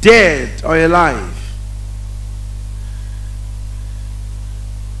 dead or alive,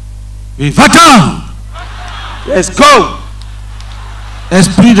 va-t'en. let's go.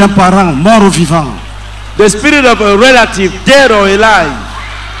 Esprit d'un parent, mort ou vivant, The spirit of a relative, dead or alive,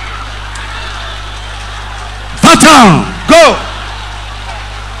 va-t'en. go.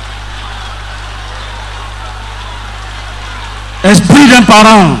 Esprit d'un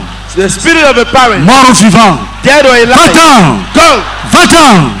parent, The spirit of a parent, mort ou vivant, dead or alive, va-t'en. go.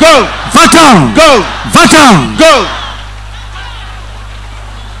 Va-t'en. Go. Va-t'en. Go. Va-t'en. Go.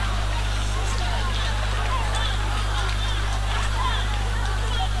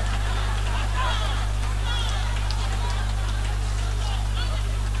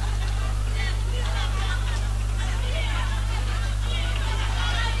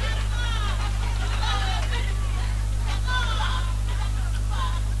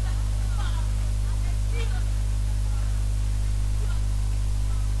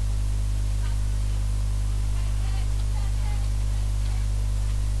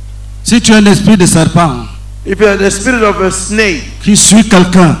 Si tu es un esprit de serpent If you are the spirit of a snake qui suit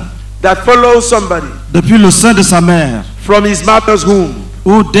quelqu'un that follows somebody depuis le sein de sa mère from his mother's womb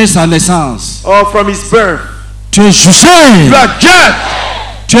ou dès sa naissance, or from his birth, tu es jugé. you are judged.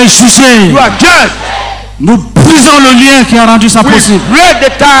 Tu es jugé. You are judged. Nous brisons le lien qui a rendu ça We possible. break the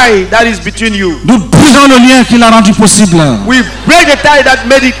tie that is between you. Nous brisons le lien qui l'a rendu possible. We break the tie that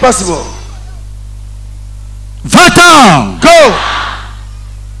made it possible. Va-t'en. Go.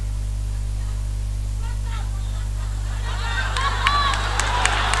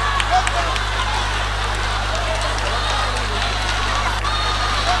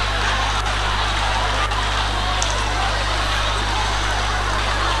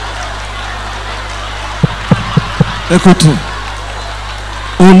 Écoute,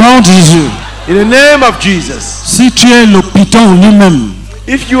 au nom de Jésus, in the name of Jesus, si tu es le python lui-même,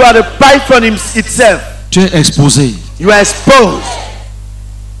 if you are the python itself, tu es exposé. you are exposed.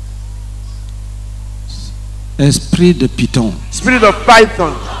 Esprit de python, Spirit of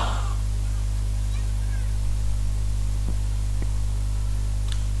python,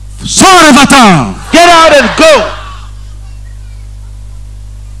 Sors et va-t'en. Get out and go.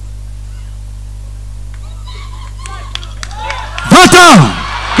 Va-t'en.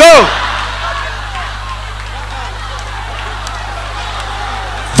 Go.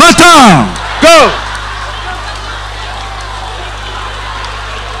 Va-t'en. Go.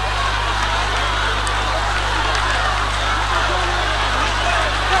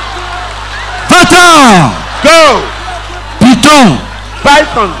 Va-t'en. Go. Python.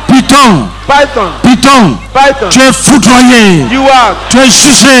 Python. Python. Python. Python. Python. Tu es foudroyé. You are. Tu es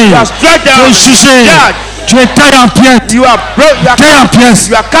jugé. You are struck Tu down. es jugé. Judged. Tu es taillé en pièces. You are broke. You are Taillé en pièces.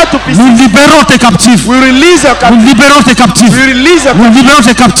 You are cut to pieces. Nous libérons tes captifs. We release your Nous captives. libérons tes captifs. We release your Nous captives. libérons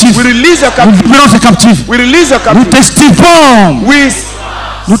tes captifs. We release your Nous captives. libérons tes captifs. We release your Nous captives. t'estipons.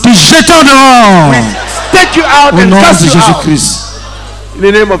 Nous te jetons dehors. We take you out Au and nom cast de you out. Jésus-Christ. In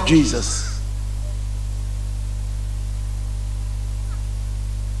the name of Jesus.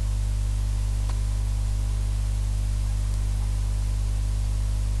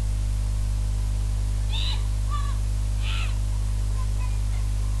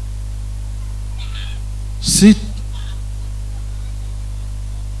 Si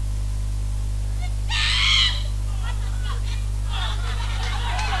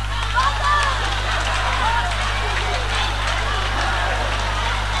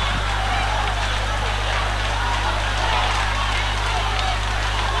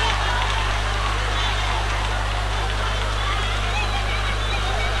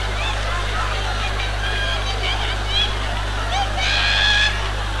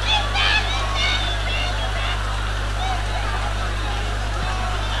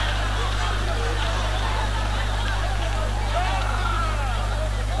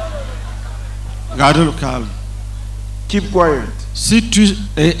Gardez le calme. Keep quiet. Si tu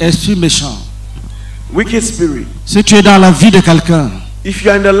es esprit méchant, Wicked spirit. si tu es dans la vie de quelqu'un If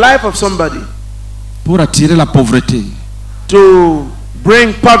you are in the life of somebody pour attirer la pauvreté, to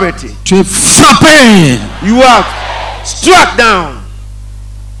bring poverty, tu es frappé. you are struck down.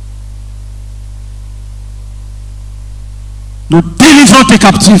 Nous délivrons tes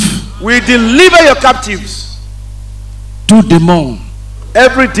captifs. We deliver your captives. Tout démon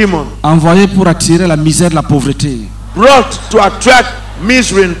Every demon envoyé pour attirer la misère, la pauvreté, brought to attract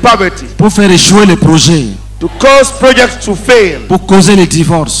misery and poverty, pour faire échouer les projets, to cause projects to fail, pour causer les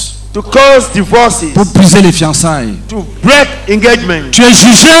divorces, to cause divorces, pour briser les fiançailles. to break engagement. Tu es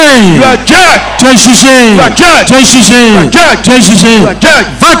jugé. You are judged. Tu es jugé. You are judged. Tu es jugé. You are judged. Tu es jugé. You are judged.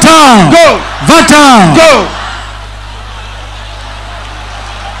 Va-t'en. Go. Va-t'en. Go.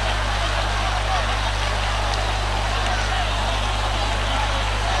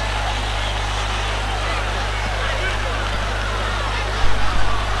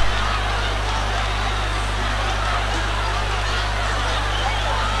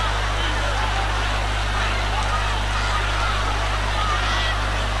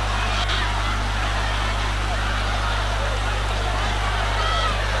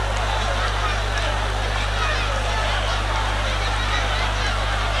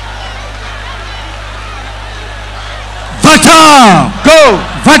 Va-t'en. Go.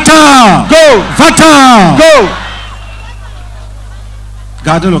 Va-t'en. Go. Va-t'en. Go.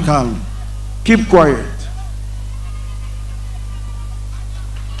 Gardez le calme. Keep quiet.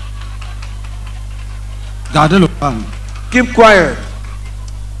 Gardez le calme. Keep quiet.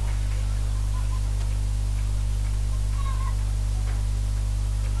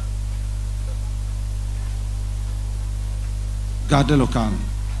 Gardez le calme.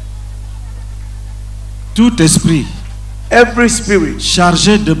 Tout esprit Every spirit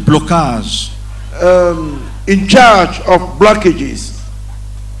chargé de blocage, in charge of blockages,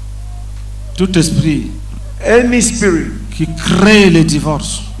 tout esprit any spirit qui crée les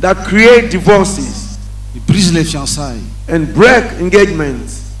divorces, that create divorces qui brise les fiançailles, and break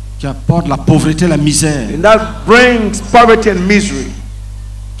engagements, qui apporte la pauvreté, la misère, and that brings poverty and misery,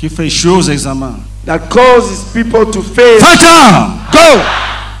 qui fait échouer aux examens. that causes people to fail. Va-t'en. Go.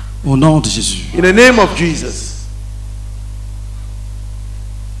 Au nom de Jésus. In the name of Jesus.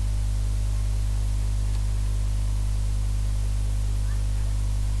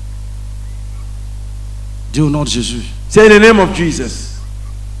 Dis au nom de Jésus. Say in the name of Jesus.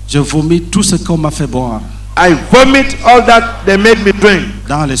 Je vomis tout ce qu'on m'a fait boire I vomit all that they made me drink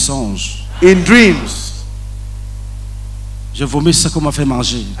dans les songes. in dreams. Je vomis ce qu'on m'a fait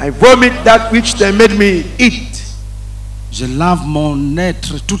manger. I vomit that which they made me eat. Je lave mon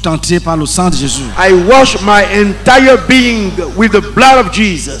être tout entier par le sang de Jésus. I wash my entire being with the blood of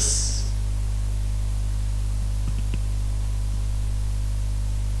Jesus.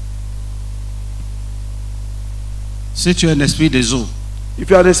 Si tu es un esprit des eaux, If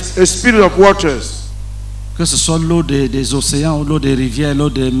you are a spirit of waters, que ce soit l'eau des océans, l'eau des rivières,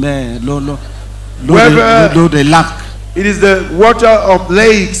 l'eau des mers, l'eau des lacs. It is the water of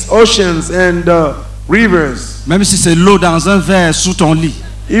lakes, oceans, and rivers. Même si c'est l'eau dans un verre sous ton lit.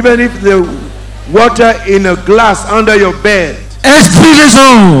 Even if the water in a glass under your bed. Esprit des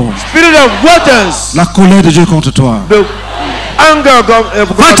eaux. Spirit of waters. La colère de Dieu contre toi. The anger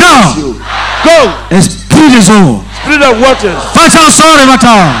of God against you. Go. Esprit des eaux. Spirit of waters. Va-t'en, sors et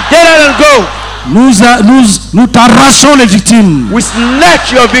va-t'en. Get out and go. Nous t'arrachons les victimes. We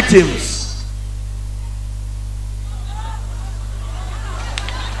snatch your victims.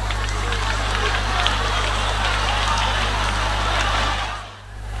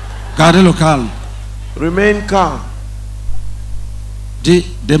 Gardez le calme. Remain calm.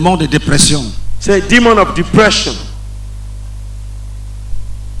 Démon de dépression. Say demon of depression.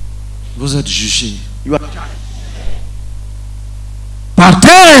 Vous êtes jugés. You are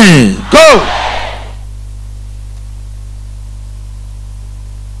partez. Go.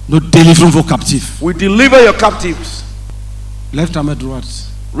 Nous délivrons vos captifs. We deliver your captives. Lève ta main droite.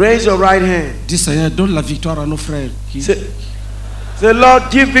 Raise your right hand. Dis Seigneur, donne la victoire à nos frères Say, Lord,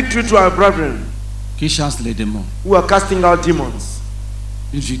 give victory to our brethren qui chassent les démons. who are casting out demons.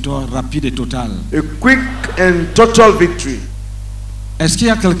 Une victoire rapide et totale. A quick and total victory. Est-ce qu'il y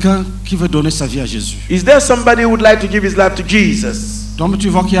a quelqu'un qui veut donner sa vie à Jésus? Is there somebody who would like to give his life to Jesus? Donc tu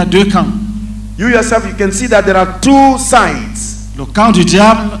vois qu'il y a deux camps. You yourself, you can see that there are two sides. Le camp du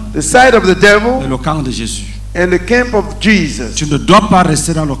diable, the side of the devil, et le camp de Jésus. And the camp of Jesus. Tu ne dois pas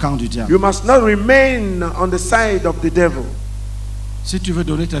rester dans le camp du diable. You must not remain on the side of the devil. Si tu veux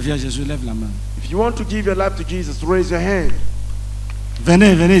donner ta vie à Jésus, lève la main. If you want to give your life to Jesus, raise your hand.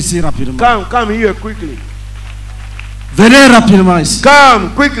 Venez ici rapidement. Come here quickly. Venez rapidement ici. Come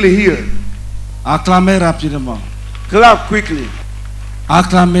quickly here. Acclamez rapidement. Clap quickly.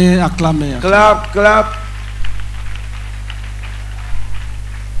 Acclamez. Clap.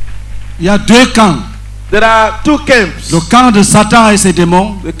 Il y a deux camps. There are two camps. Le camp de Satan et ses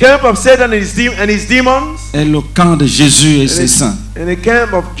démons. The camp of Satan and his demons. Et le camp de Jésus et ses saints. And the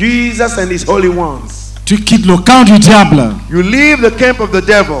camp of Jesus and his holy ones. Tu quittes le camp du diable. You leave the camp of the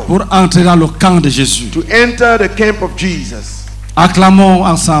devil. Pour entrer dans le camp de Jésus. To enter the camp of Jesus. Acclamons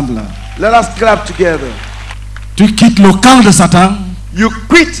ensemble. Let us clap together. Tu quittes le camp de Satan. You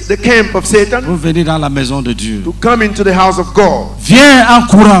quit the camp of Satan. Pour venir dans la maison de Dieu. To come into the house of God. Viens en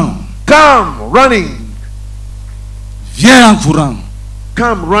courant. Come running. Viens en courant.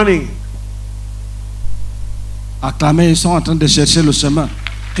 Come running. Acclamez, ils sont en train de chercher le chemin.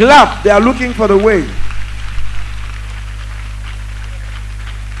 Clap, they are looking for the way.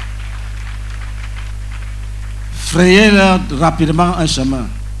 Frayez-leur rapidement un chemin.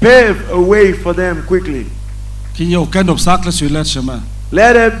 Pave a way for them quickly. Qu'il n'y ait aucun obstacle sur leur chemin.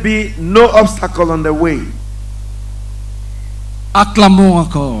 Let there be no obstacle on the way. Acclamons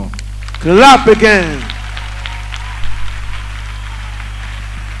encore. Clap again.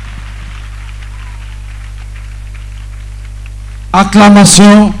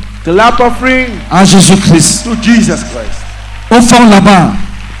 Acclamation. Clap offering à Jésus-Christ. To Jesus Christ. Au fond là-bas.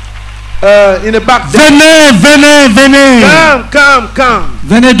 In the back. Venez. Come.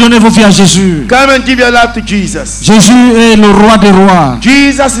 Venez donner vos vies à Jésus. Come and give your life to Jesus. Jésus est le roi des rois.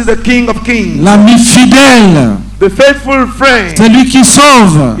 Jesus is the King of kings. L'ami fidèle. The faithful friend. C'est lui qui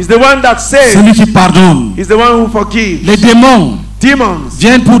sauve. Is the one that saves. C'est lui qui pardonne. Is the one who forgives. Les démons. Demons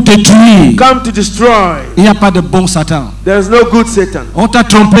viennent pour détruire. Come to destroy. Il n'y a pas de bon Satan. There is no good Satan. On t'a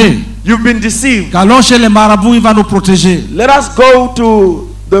trompé. You've been deceived. Allons chez les marabouts, il va nous protéger. Let us go to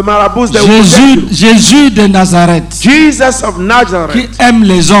the marabouts that Jésus de Nazareth. Jesus of Nazareth. Qui aime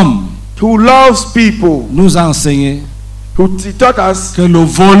les hommes. Who loves people. Nous a enseigné. Who taught us que le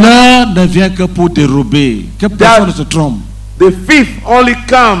voleur ne vient que pour dérober. Que personne ne se trompe. The thief only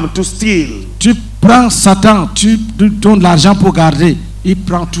come to steal. Tu prends Satan, tu donnes l'argent pour garder, il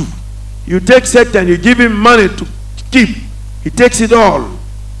prend tout. You take Satan, you give him money to keep, he takes it all.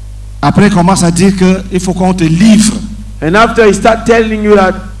 Après, il commence à dire que il faut qu'on te livre. And after he start telling you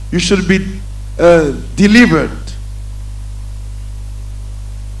that you should be delivered.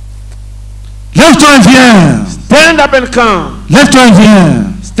 Lève-toi et viens. Stand up and come. Lève-toi et viens.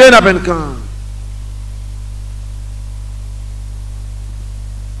 Stand up and come.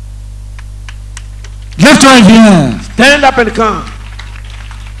 Lève-toi et viens. Stand up and come.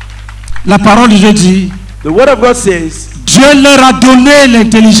 La parole de Dieu dit. The word of God says. Dieu leur a donné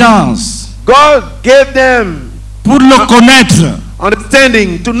l'intelligence. God gave them. Pour le connaître.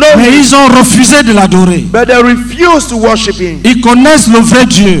 understanding, to know Mais Him. ils ont refusé de l'adorer. But they refuse to worship Him. Ils connaissent le vrai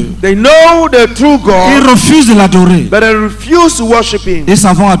Dieu. They know the true Ils God, refusent de l'adorer. but they refuse to worship Him. Ils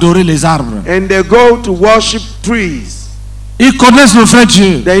s'en vont adorer les arbres. And they go to worship trees. Ils connaissent le vrai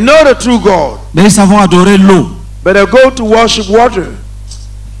Dieu. They know the true God, Mais ils s'en vont adorer l'eau. but they go to worship water.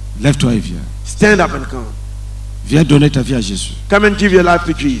 Lève-toi et viens. Stand up and come. Viens donner ta vie à Jésus. Come and give your life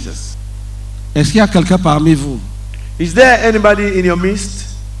to Jesus. Est-ce qu'il y a quelqu'un parmi vous Is there anybody in your midst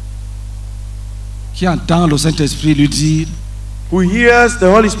qui entend le Saint-Esprit lui dire, who hears the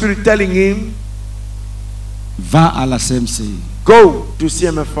Holy Spirit telling him, va à la CMCI. go to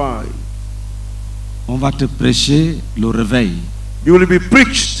CMFI? On va te prêcher le réveil. You will be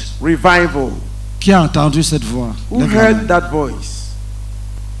preached revival. Qui a entendu cette voix? Who Lève la heard main. that voice?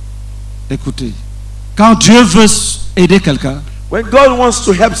 Écoutez. Quand Dieu veut aider quelqu'un, When God wants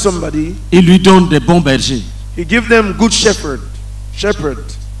to help somebody, il lui donne des bons bergers. He gives them good shepherd.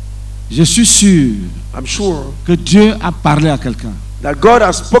 Je suis sûr I'm sure que Dieu a parlé à quelqu'un. that God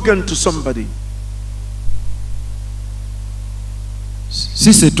has spoken to somebody.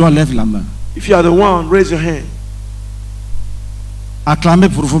 Si c'est toi, lève la main. If you are the one, raise your hand. Acclamez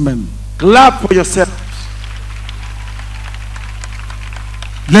pour vous-même. Clap for yourself.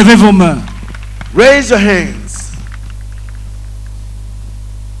 Levez vos mains. Raise your hands.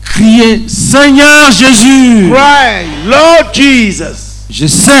 Criez, Seigneur Jésus. Cry, Lord Jesus. Je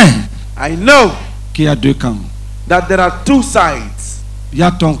sais I know qu'il y a deux camps. that there are two sides. Il y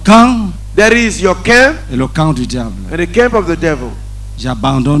a ton camp There is your camp et le camp du diable. and the camp of the devil.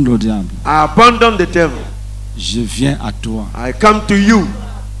 J'abandonne le diable. I abandon the devil. Je viens à toi. I come to you.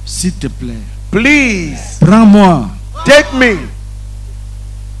 S'il te plaît, Please prends-moi. take me.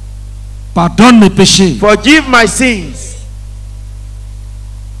 Pardonne mes péchés. Forgive my sins.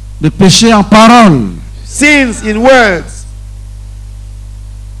 Mes péchés en parole. Sins in words.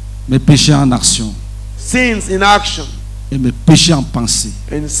 Mes péchés en action. Sins in action. Et mes péchés en pensée.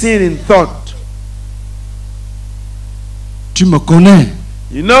 And sin in thought. Tu me connais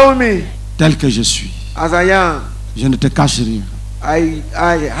You know me tel que je suis. as I am. Je ne te cache rien. I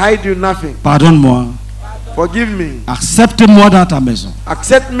hide you nothing. Pardonne-moi. Forgive me. Accepte-moi dans ta maison.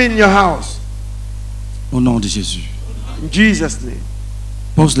 Accept me in your house. Au nom de Jésus. In Jesus' name.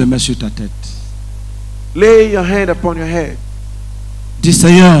 Pose les mains sur ta tête. Lay your hand upon your head. Dis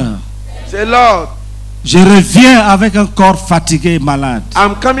Seigneur, Say, Lord, je reviens avec un corps fatigué et malade.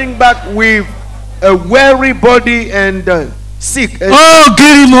 I'm coming back with a weary body and sick. Oh,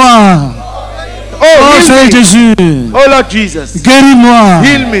 guéris-moi. Oh, heal Seigneur me. Jésus. Oh, Lord Jesus. Guéris-moi.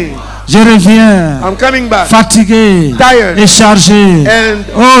 Heal me. Je reviens I'm coming back. fatigué Tired. et chargé. And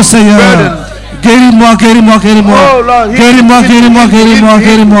Oh Seigneur, burdened. guéris-moi, guéris-moi, guéris-moi. Oh, Lord, heal Guéris-moi, me, guéris-moi, heal me, guéris-moi,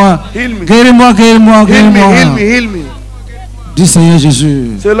 heal me, guéris-moi. heal me. Guéris-moi, guéris-moi, Heal me, heal me, guéris-moi. heal me. Dis Seigneur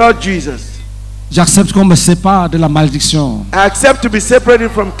Jésus, Say, Lord Jesus, j'accepte qu'on me sépare de la malédiction I accept to be separated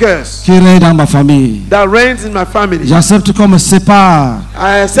from curse qui règne dans ma famille. that reigns in my family. J'accepte qu'on me sépare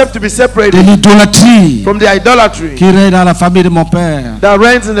I accept to be de separated l'idolâtrie from the idolatry qui règne dans la famille de mon père, that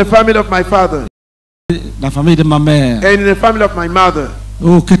reigns in the family of my father la famille de ma mère. and in the family of my mother.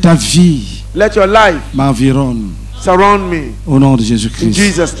 Oh, que ta vie Let your life m'environne surround me au nom de in Jésus-Christ.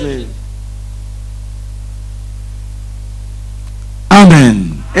 Jesus' name.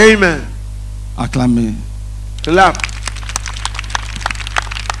 Amen. Amen. Acclamez. Clap.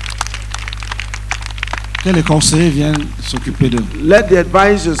 Que les conseillers viennent s'occuper d'eux. Let the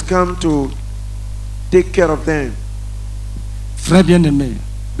advisors come to take care of them. Frère bien-aimé,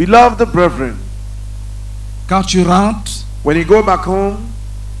 Beloved brethren, quand tu rentres, when you go back home,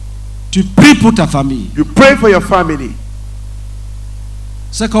 tu pries pour ta famille. you pray for your family.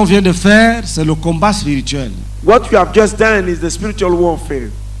 Ce qu'on vient de faire, c'est le combat spirituel. What you have just done is the spiritual warfare.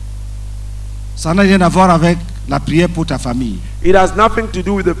 Ça n'a rien à voir avec la prière pour ta famille. It has nothing to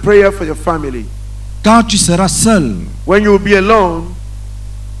do with the prayer for your family. Quand tu seras seul, When you will be alone,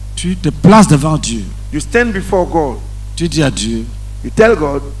 tu te places devant Dieu. you stand before God. Tu dis à Dieu, You tell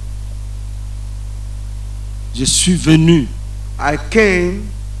God, je suis venu I came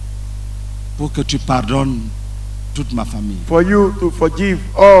pour que tu pardonnes toute ma famille. for you to forgive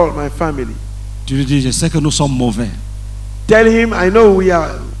all my family. Tu lui dis, je sais que nous sommes mauvais. Tell him, I know we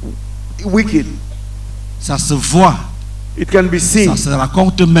are wicked. Ça se voit, It can be ça seen. se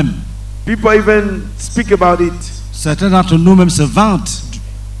raconte même. People even speak about it. Certains d'entre nous même se vantent.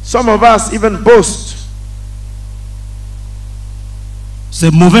 Some of us even boast.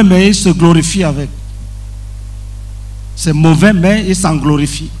 C'est mauvais, mais ils se glorifient avec. C'est mauvais, mais ils s'en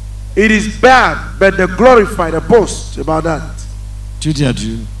glorifient. It is bad, but they glorify, they boast about that. Tu dis à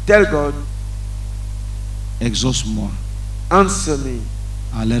Dieu, Tell God, exauce-moi. answer me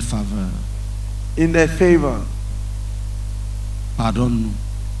à leur faveur. in their favor. Pardonne-nous.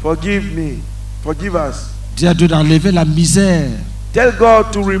 Forgive me. Forgive us. Dis à Dieu d'enlever la misère. Tell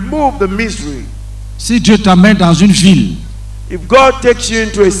God to remove the misery. Si Dieu t'amène dans une ville, If God takes you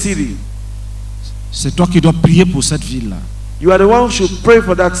into a city, c'est toi qui dois prier pour cette ville-là. you are the one who should pray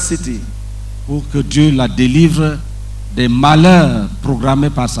for that city. Pour que Dieu la délivre des malheurs programmés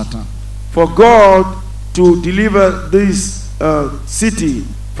par Satan. For God to deliver this city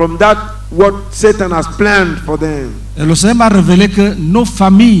from that what Satan has planned for them. Et le Seigneur m'a révélé que nos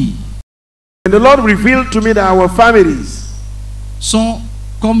familles And the Lord revealed to me that our families sont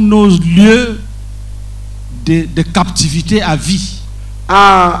comme nos lieux de captivité à vie.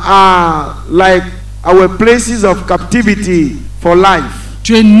 are like our places of captivity for life.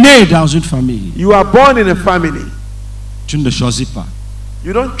 Tu es né dans une famille. You are born in a family. Tu ne choisis pas.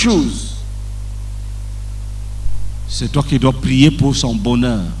 You don't choose. C'est toi qui dois prier pour son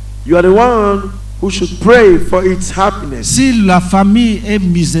bonheur. You are the one who should pray for its happiness. Si la famille est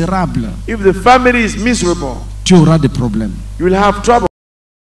misérable, If the family is miserable, tu auras des problèmes. you will have trouble.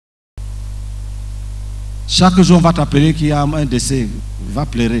 Chaque jour, on va t'appeler qu'il y a un décès. Va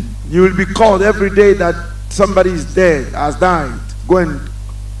pleurer. You will be called every day that somebody is dead, has died. Go and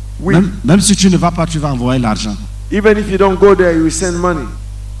weep. Même si tu ne vas pas, tu vas envoyer l'argent. Even if you don't go there, you will send money.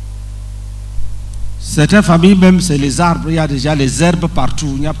 Certaines familles, même, c'est les arbres. Il y a déjà les herbes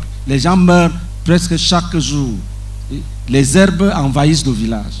partout. Les gens meurent presque chaque jour. Les herbes envahissent le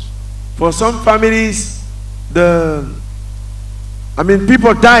village. For some families,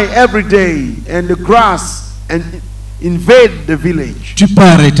 people die every day, and the grass invade the village. Tu peux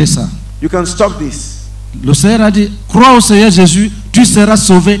arrêter ça. You can stop this. Le Seigneur a dit, crois au Seigneur Jésus, tu seras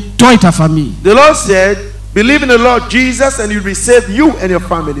sauvé, toi et ta famille. The Lord said, believe in the Lord Jesus and you'll be saved, you and your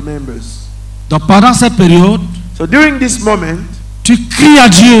family members. Donc pendant cette période, So during this moment, tu cries à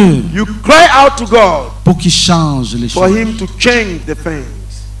Dieu you cry out to God pour qu'il change les for choses. Him to change the things.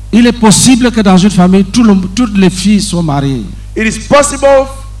 Il est possible que dans une famille, toutes les filles soient mariées. It is possible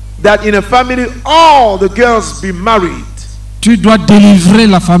that in a family, all the girls be married. Tu dois délivrer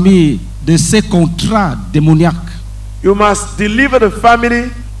la famille de ces contrats démoniaques. You must deliver the family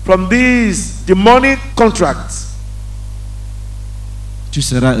from these demonic contracts. Tu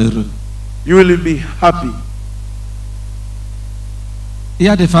seras heureux. You will be happy. Il y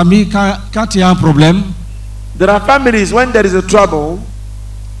a des familles, quand il y a un problème, There are families, when there is a trouble,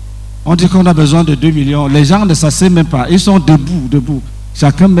 on dit qu'on a besoin de 2 millions. Les gens ne s'asseyent même pas. Ils sont debout.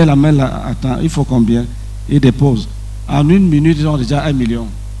 Chacun met la main là. Attends, il faut combien? Ils déposent. En 1 minute, ils ont déjà 1 million.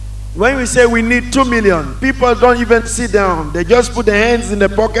 when we say we need 2 million, people don't even sit down. They just put their hands in the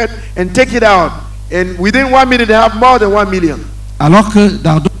pocket and take it out. And within 1 minute, they have more than 1 million. Alors que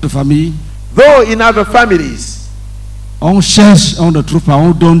dans d'autres familles, Though in other families, on cherche, on ne trouve pas.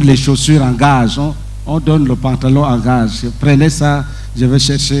 On donne les chaussures en gage. On donne le pantalon en gage. Prenez ça, je vais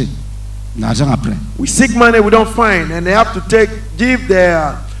chercher l'argent après. we seek money we don't find, and they have to give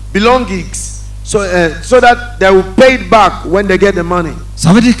their belongings so that they will pay it back when they get the money.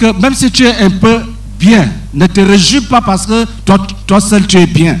 Ça veut dire que même si tu es un peu bien, ne te réjouis pas parce que toi seul tu es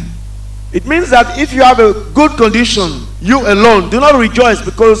bien. It means that if you have a good condition, you alone, do not rejoice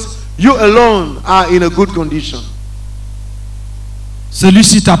because you alone are in a good condition.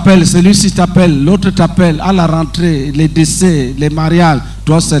 Celui-ci t'appelle, l'autre t'appelle à la rentrée, les décès, les mariages.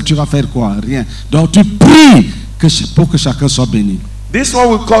 Toi seul, tu vas faire quoi? Rien. Donc tu pries pour que chacun soit béni. This one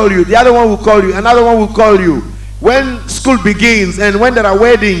will call you, the other one will call you, another one will call you. When school begins and when there are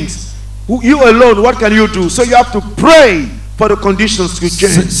weddings, you alone, what can you do? So you have to pray for the conditions to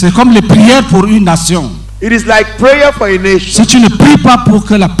change. C'est comme les prières pour une nation. It is like prayer for a nation. Si tu ne pries pas pour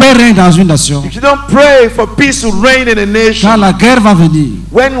que la paix règne dans une nation, If you don't pray for peace to reign in a nation, quand la guerre va venir,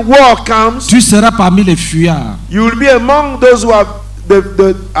 when war comes, tu seras parmi les fuyards. you will be among those who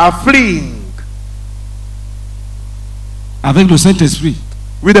are fleeing Avec le Saint-Esprit.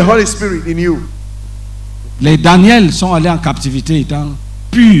 with the Holy Spirit in you. Les Daniel sont allés en captivité étant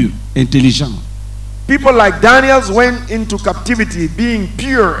purs, intelligents. People like Daniel went into captivity being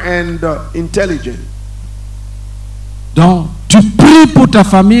pure and intelligent. Donc, tu pries pour ta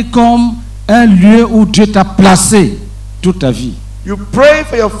famille comme un lieu où Dieu t'a placé toute ta vie. You pray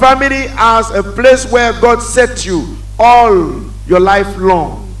for your family as a place where God set you all your life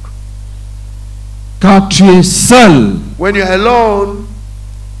long. Quand tu es seul, When you're alone,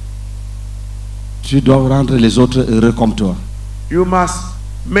 tu dois rendre les autres heureux comme toi. you must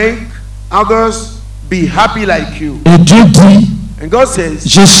make others be happy like you. Et Dieu dit, And God says,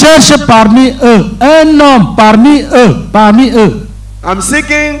 je cherche parmi eux un homme parmi eux. I'm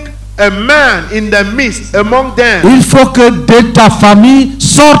seeking a man in the midst among them. Il faut que de ta famille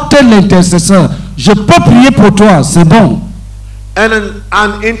sorte l'intercesseur. Je peux prier pour toi, c'est bon. And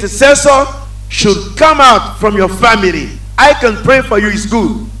an intercessor should come out from your family. I can pray for you, it's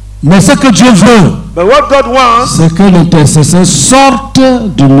good. Mais ce que Dieu veut, But what God wants, c'est que l'intercesseur sorte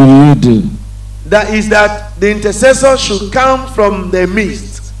du milieu d'eux. that is that the intercessor should come from their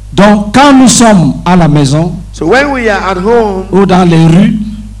midst. Donc, quand nous sommes à la maison, So when we are at home, ou dans les rues,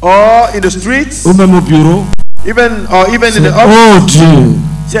 or in the streets, ou même au bureau, even in c'est, the oh office, Dieu,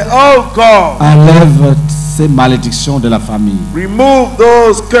 say, oh God, enlève ces malédictions de la famille. remove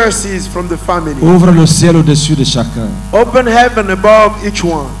those curses from the family. Ouvre le ciel au-dessus de chacun. Open heaven above each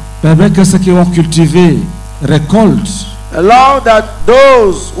one. Permets que ceux qui ont cultivé récoltent. Allow that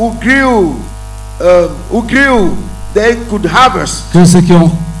those who grew, they could harvest. Que ceux qui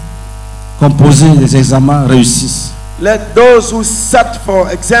ont composé les examens réussissent. Let those who sat for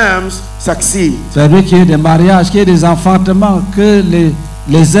exams succeed. Permets qu'il y ait des mariages, qu'il y ait des enfantements, que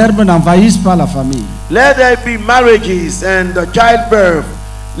les herbes n'envahissent pas la famille. Let there be marriages and childbirth.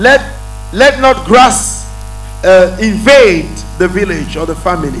 Let not grass invade the village or the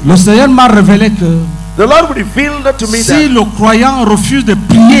family. Le Seigneur m'a révélé que The Lord revealed to me si that le croyant refuse de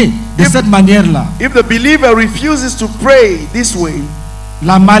prier de cette manière-là, if the believer refuses to pray this way,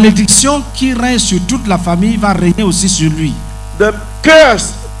 la malédiction qui règne sur toute la famille va régner aussi sur lui. the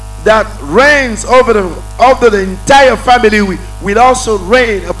curse that reigns over the entire family will also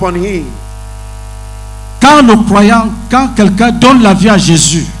reign upon him. Quand le croyant, quand quelqu'un donne la vie à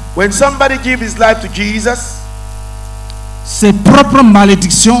Jésus, When somebody gives his life to Jesus, ses propres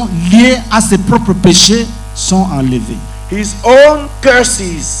malédictions liées à ses propres péchés sont enlevées. his own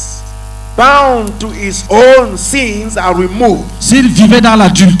curses bound to his own sins are removed. S'il vivait dans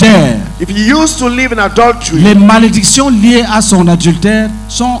l'adultère, If he used to live in adultery, les malédictions liées à son adultère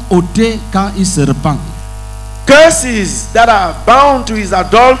sont ôtées quand il se repent. curses that are bound to his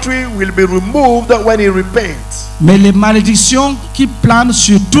adultery will be removed when he repents. Mais les malédictions qui planent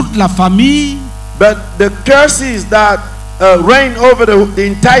sur toute la famille But the curses that reign over the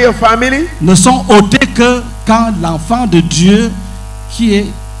entire family ne sont ôtées que quand l'enfant de Dieu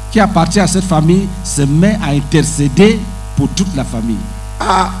qui appartient à cette famille se met à intercéder pour toute la famille.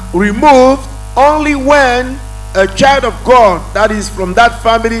 are removed only when a child of God that is from that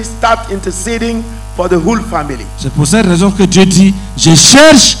family start interceding for the whole family. C'est pour cette raison que Dieu dit, je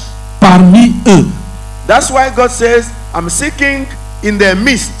cherche parmi eux. That's why God says, I'm seeking in their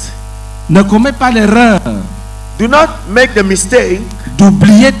midst. Ne commets pas l'erreur Do not make the mistake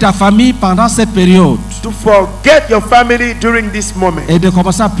d'oublier ta famille pendant cette période to forget your family during this moment et de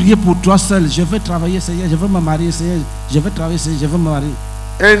commencer à prier pour toi seul. Je veux travailler, Seigneur, je veux me marier, Seigneur, je veux travailler, Seigneur, je veux me marier.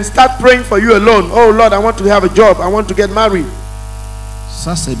 and start praying for you alone. Oh Lord, I want to have a job. I want to get married.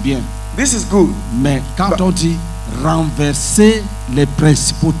 Ça c'est bien. This is good. Mais quand on dit renverser les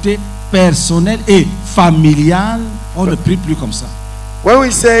principautés personnelles et familiales, on ne prie plus comme ça. When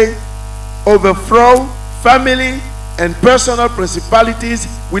we say overthrow family and personal principalities,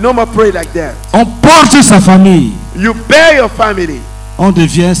 we no more pray like that. On porte sa famille. You bear your family On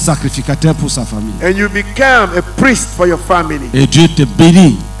devient sacrificateur pour sa famille. and you become a priest for your family. Et Dieu te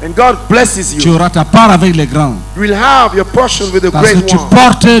bénit. And God blesses Tu you. auras ta part avec les grands. You will have your portion with the Parce que great tu one.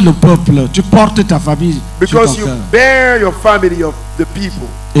 portes le peuple, tu portes ta famille sur Because ton you cœur. bear your family of the people.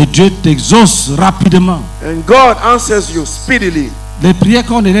 Et Dieu t'exauce rapidement. And God answers you speedily. Les prières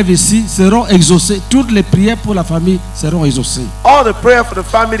qu'on élève ici seront exaucées. Toutes les prières pour la famille seront exaucées. All the prayer for the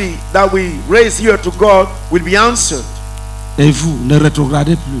family that we raise here to God will be answered. Et vous, ne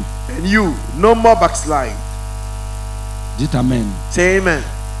rétrogradez plus. And you, no more backslide. Dites Amen. Say amen.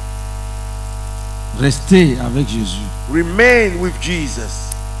 Restez avec Jésus. Remain with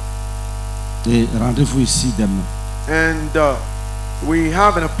Jesus. Et rendez-vous ici demain. And we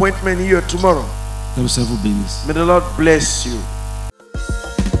have an appointment here tomorrow. Que le Seigneur vous bénisse. May the Lord bless you.